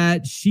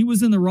that she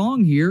was in the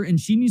wrong here, and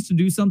she needs to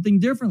do something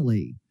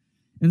differently.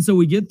 And so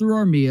we get through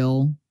our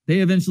meal. They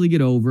eventually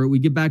get over it. We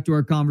get back to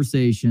our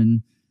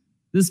conversation.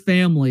 This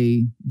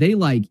family, they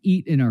like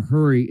eat in a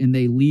hurry, and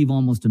they leave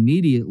almost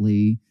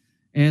immediately.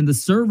 And the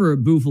server at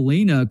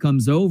Bufalina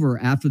comes over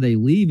after they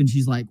leave, and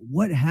she's like,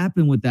 what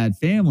happened with that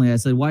family? I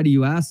said, why do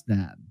you ask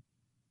that?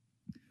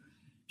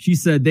 She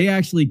said, they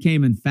actually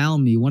came and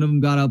found me. One of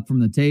them got up from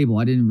the table.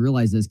 I didn't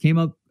realize this.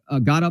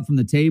 Got up from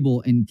the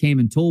table and came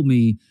and told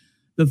me,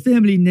 the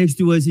family next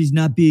to us is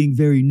not being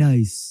very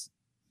nice.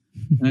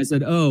 And I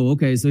said, oh,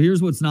 okay, so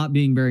here's what's not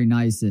being very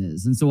nice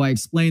is. And so I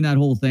explained that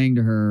whole thing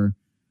to her.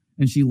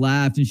 And she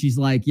laughed, and she's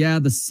like, yeah,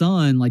 the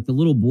son, like the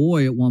little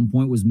boy at one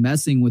point was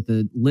messing with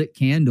the lit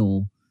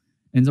candle.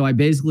 And so I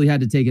basically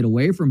had to take it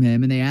away from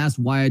him. And they asked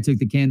why I took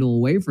the candle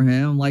away from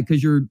him. I'm like,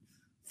 because your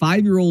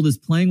 5-year-old is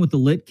playing with the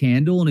lit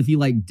candle. And if he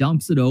like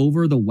dumps it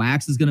over, the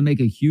wax is going to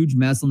make a huge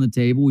mess on the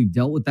table. We've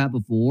dealt with that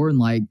before. And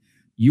like,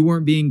 you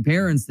weren't being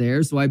parents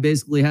there. So I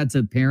basically had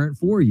to parent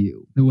for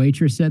you. The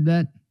waitress said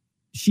that?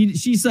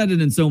 She said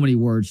it in so many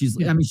words. She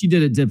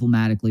did it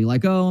diplomatically.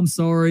 Like, oh, I'm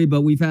sorry,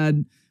 but we've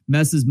had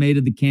messes made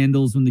of the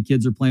candles when the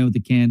kids are playing with the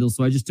candles.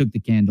 So I just took the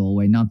candle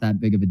away. Not that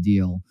big of a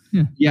deal.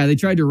 Yeah, they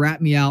tried to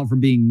rat me out for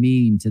being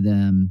mean to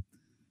them.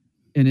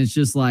 And it's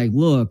just like,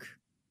 look,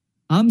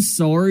 I'm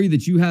sorry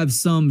that you have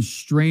some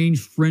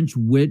strange French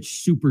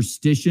witch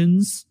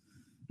superstitions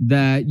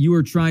that you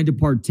are trying to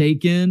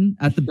partake in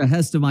at the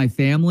behest of my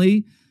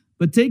family.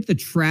 But take the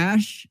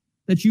trash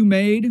that you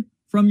made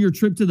from your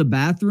trip to the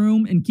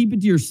bathroom and keep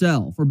it to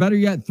yourself. Or better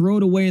yet, throw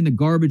it away in the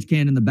garbage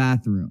can in the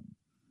bathroom.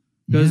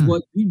 Because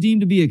what you deem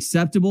to be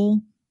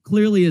acceptable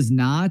clearly is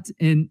not.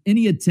 And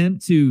any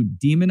attempt to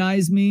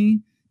demonize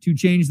me, to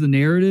change the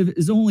narrative,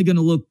 is only going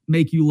to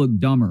make you look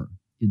dumber,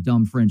 you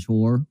dumb French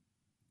whore.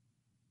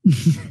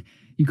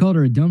 You called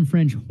her a dumb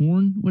French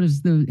horn? What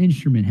does the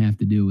instrument have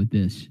to do with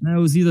this? No, it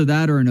was either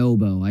that or an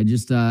oboe. I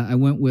just I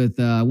went with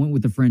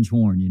the French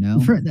horn, you know?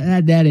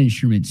 That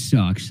instrument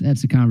sucks.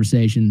 That's a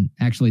conversation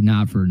actually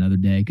not for another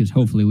day, because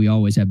hopefully we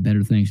always have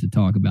better things to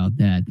talk about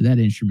that. But that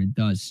instrument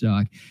does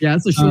suck. Yeah,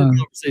 it's a short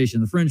conversation.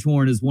 The French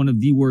horn is one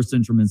of the worst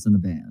instruments in the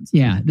band.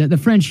 Yeah, the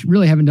French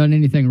really haven't done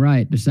anything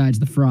right besides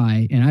the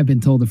fry. And I've been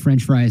told the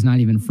French fry is not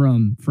even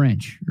from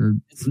French or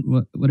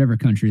whatever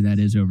country that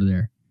is over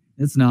there.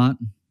 It's not.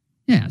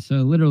 Yeah, so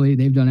literally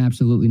they've done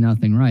absolutely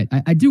nothing right.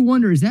 I do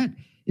wonder, is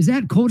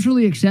that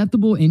culturally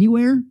acceptable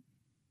anywhere?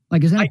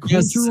 Like, is that a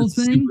cultural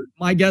thing?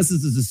 My guess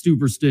is it's a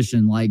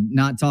superstition, like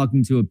not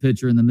talking to a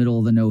pitcher in the middle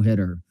of a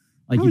no-hitter.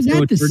 Like, How is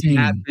that the same?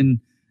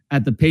 Happen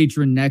at the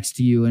patron next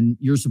to you, and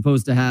you're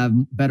supposed to have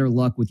better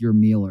luck with your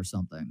meal or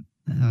something.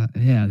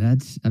 Yeah,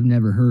 I've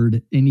never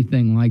heard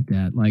anything like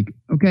that. Like,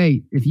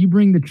 okay, if you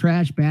bring the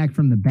trash back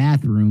from the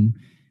bathroom,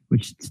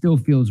 which still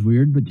feels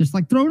weird, but just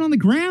like throw it on the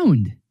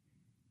ground.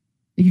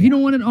 If you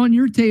don't want it on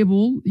your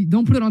table,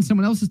 don't put it on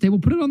someone else's table.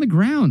 Put it on the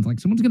ground. Like,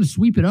 someone's going to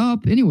sweep it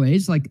up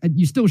anyways. Like,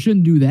 you still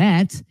shouldn't do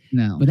that.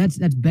 No. But that's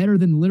better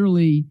than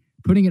literally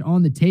putting it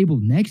on the table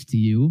next to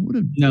you.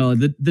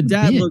 The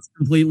dad looks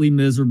completely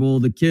miserable.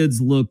 The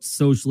kids looked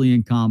socially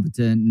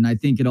incompetent. And I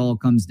think it all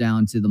comes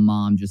down to the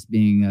mom just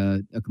being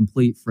a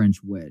complete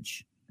French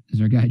witch.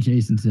 As our guy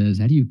Jason says,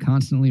 how do you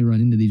constantly run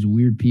into these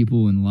weird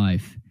people in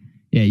life?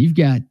 Yeah, you've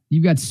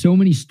got so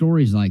many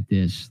stories like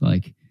this.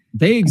 Like,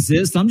 they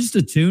exist. I'm just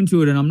attuned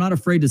to it, and I'm not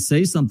afraid to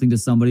say something to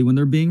somebody when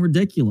they're being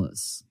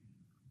ridiculous.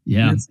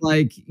 Yeah. And it's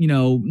like,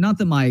 not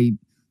that my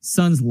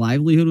son's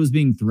livelihood was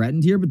being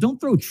threatened here, but don't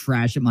throw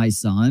trash at my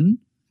son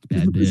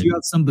because you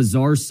have some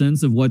bizarre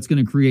sense of what's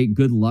going to create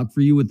good luck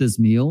for you with this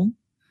meal.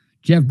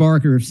 Jeff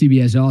Barker of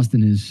CBS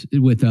Austin is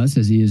with us,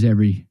 as he is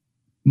every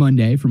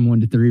Monday from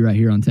 1 to 3 right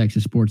here on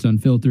Texas Sports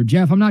Unfiltered.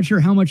 Jeff, I'm not sure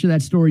how much of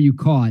that story you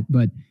caught,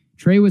 but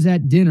Trey was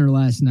at dinner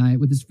last night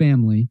with his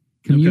family,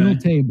 communal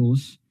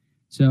tables.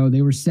 So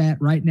they were sat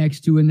right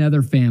next to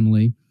another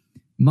family.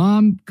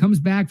 Mom comes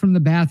back from the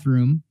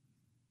bathroom.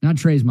 Not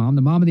Trey's mom.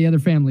 The mom of the other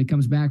family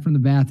comes back from the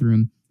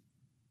bathroom,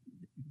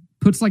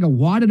 puts like a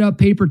wadded up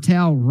paper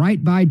towel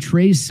right by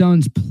Trey's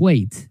son's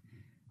plate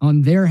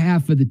on their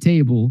half of the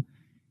table.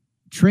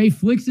 Trey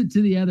flicks it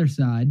to the other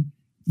side.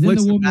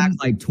 Flicks it back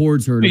like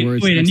towards her.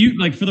 Wait, and you,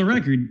 like, for the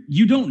record,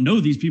 you don't know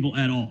these people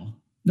at all.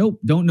 Nope,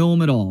 don't know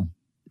them at all.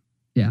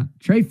 Yeah.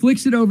 Trey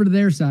flicks it over to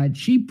their side.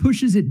 She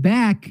pushes it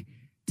back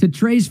to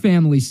Trey's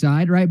family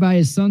side, right by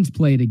his son's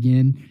plate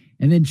again.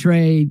 And then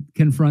Trey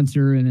confronts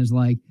her and is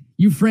like,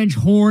 you French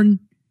horn,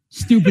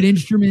 stupid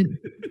instrument,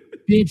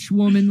 bitch,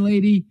 woman,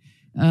 lady,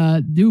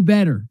 do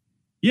better.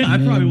 Yeah, I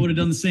probably would have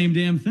done the same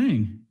damn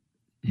thing.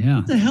 Yeah.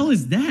 What the hell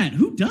is that?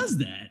 Who does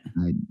that?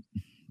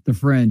 The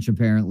French,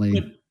 apparently.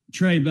 But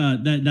Trey,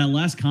 that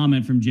last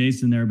comment from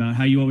Jason there about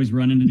how you always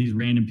run into these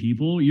random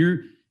people,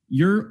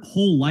 your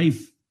whole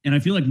life, and I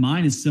feel like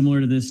mine is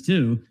similar to this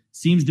too,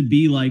 seems to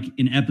be like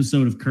an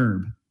episode of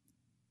Curb.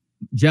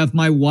 Jeff,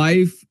 my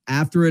wife,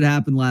 after it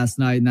happened last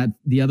night and that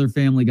the other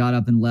family got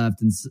up and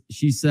left, and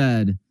she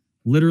said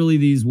literally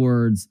these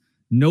words,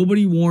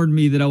 nobody warned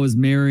me that I was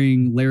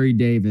marrying Larry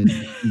David.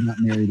 He got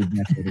married a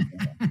decade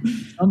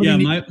ago.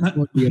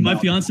 Yeah, my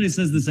fiance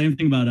says the same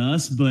thing about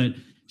us, but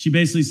she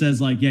basically says,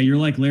 like, yeah, you're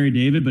like Larry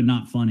David, but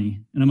not funny.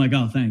 And I'm like,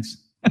 oh, thanks.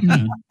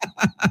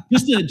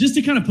 Just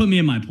to kind of put me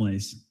in my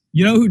place.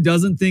 You know who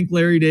doesn't think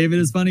Larry David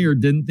is funny or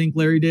didn't think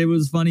Larry David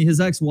was funny? His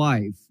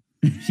ex-wife.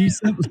 He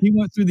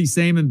went through the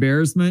same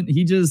embarrassment.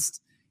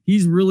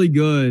 He's really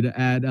good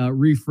at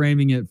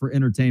reframing it for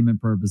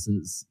entertainment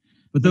purposes.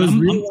 But those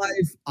real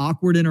life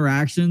awkward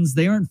interactions,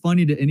 they aren't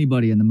funny to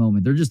anybody in the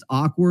moment. They're just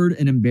awkward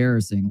and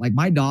embarrassing. Like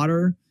my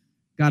daughter,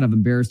 God, I've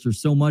embarrassed her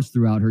so much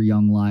throughout her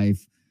young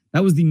life.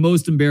 That was the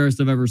most embarrassed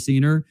I've ever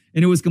seen her.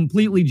 And it was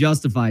completely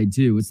justified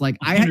too. It's like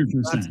 100%. I had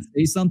to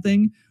say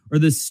something, or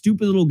this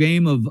stupid little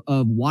game of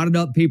wadded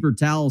up paper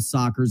towel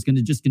soccer is going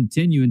to just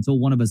continue until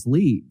one of us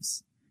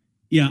leaves.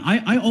 Yeah,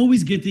 I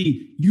always get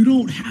you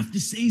don't have to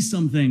say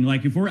something.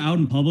 Like if we're out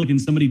in public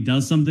and somebody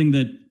does something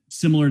that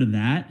similar to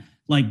that,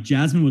 like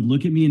Jasmine would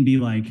look at me and be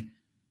like,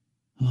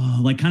 oh,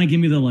 like kind of give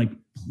me the like,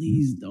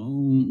 please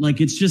don't.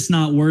 Like it's just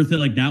not worth it,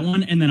 like that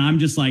one. And then I'm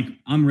just like,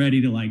 I'm ready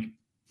to like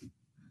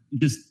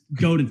just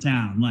go to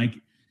town. Like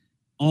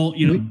all,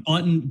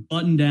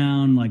 button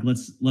down, like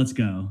let's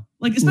go.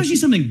 Like especially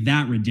something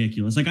that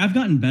ridiculous. Like I've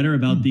gotten better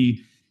about you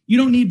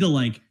don't need to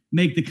like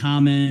make the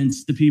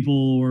comments to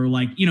people or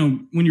like,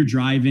 when you're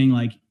driving,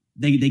 like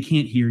they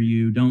can't hear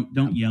you.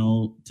 Don't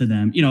yell to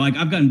them. Like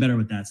I've gotten better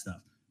with that stuff.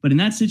 But in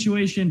that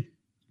situation,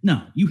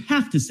 no, you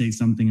have to say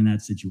something in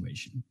that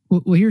situation.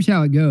 Well, here's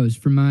how it goes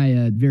from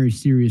my very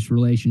serious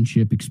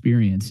relationship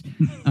experience.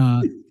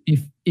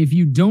 If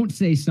you don't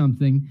say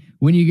something,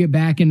 when you get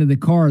back into the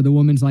car, the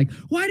woman's like,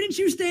 why didn't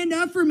you stand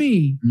up for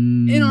me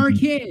in our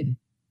kid?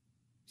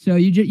 So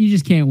you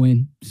just can't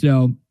win.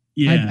 So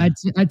yeah,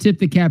 I tip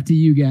the cap to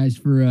you guys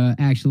for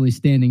actually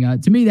standing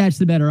up. To me, that's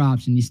the better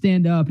option. You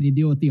stand up and you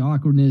deal with the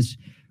awkwardness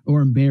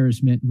or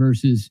embarrassment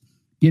versus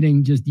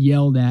getting just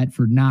yelled at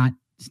for not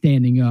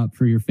standing up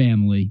for your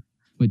family,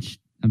 which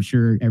I'm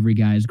sure every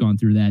guy has gone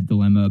through that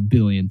dilemma a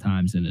billion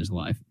times in his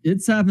life.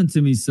 It's happened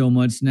to me so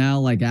much now.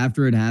 Like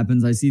after it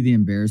happens, I see the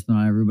embarrassment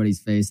on everybody's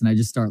face and I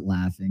just start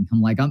laughing.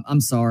 I'm like, I'm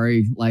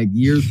sorry. Like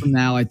years from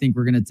now, I think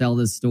we're going to tell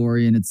this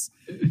story and it's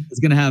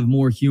going to have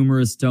more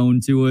humorous tone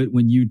to it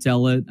when you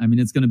tell it. I mean,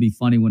 it's going to be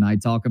funny when I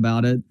talk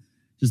about it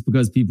just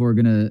because people are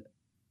going to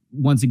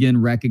once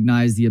again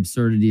recognize the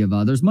absurdity of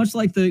others, much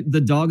like the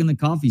dog in the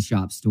coffee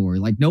shop story.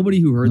 Like nobody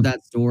who heard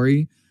that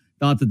story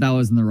thought that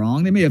was in the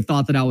wrong. They may have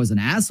thought that I was an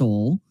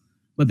asshole,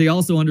 but they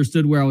also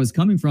understood where I was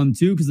coming from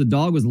too, because the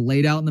dog was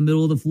laid out in the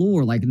middle of the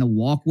floor, like in the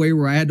walkway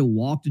where I had to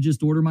walk to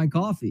just order my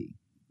coffee.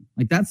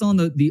 Like that's on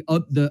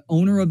the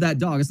owner of that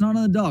dog. It's not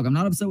on the dog. I'm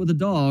not upset with the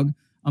dog.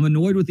 I'm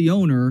annoyed with the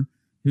owner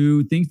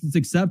who thinks it's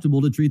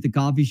acceptable to treat the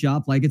coffee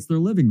shop like it's their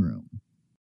living room.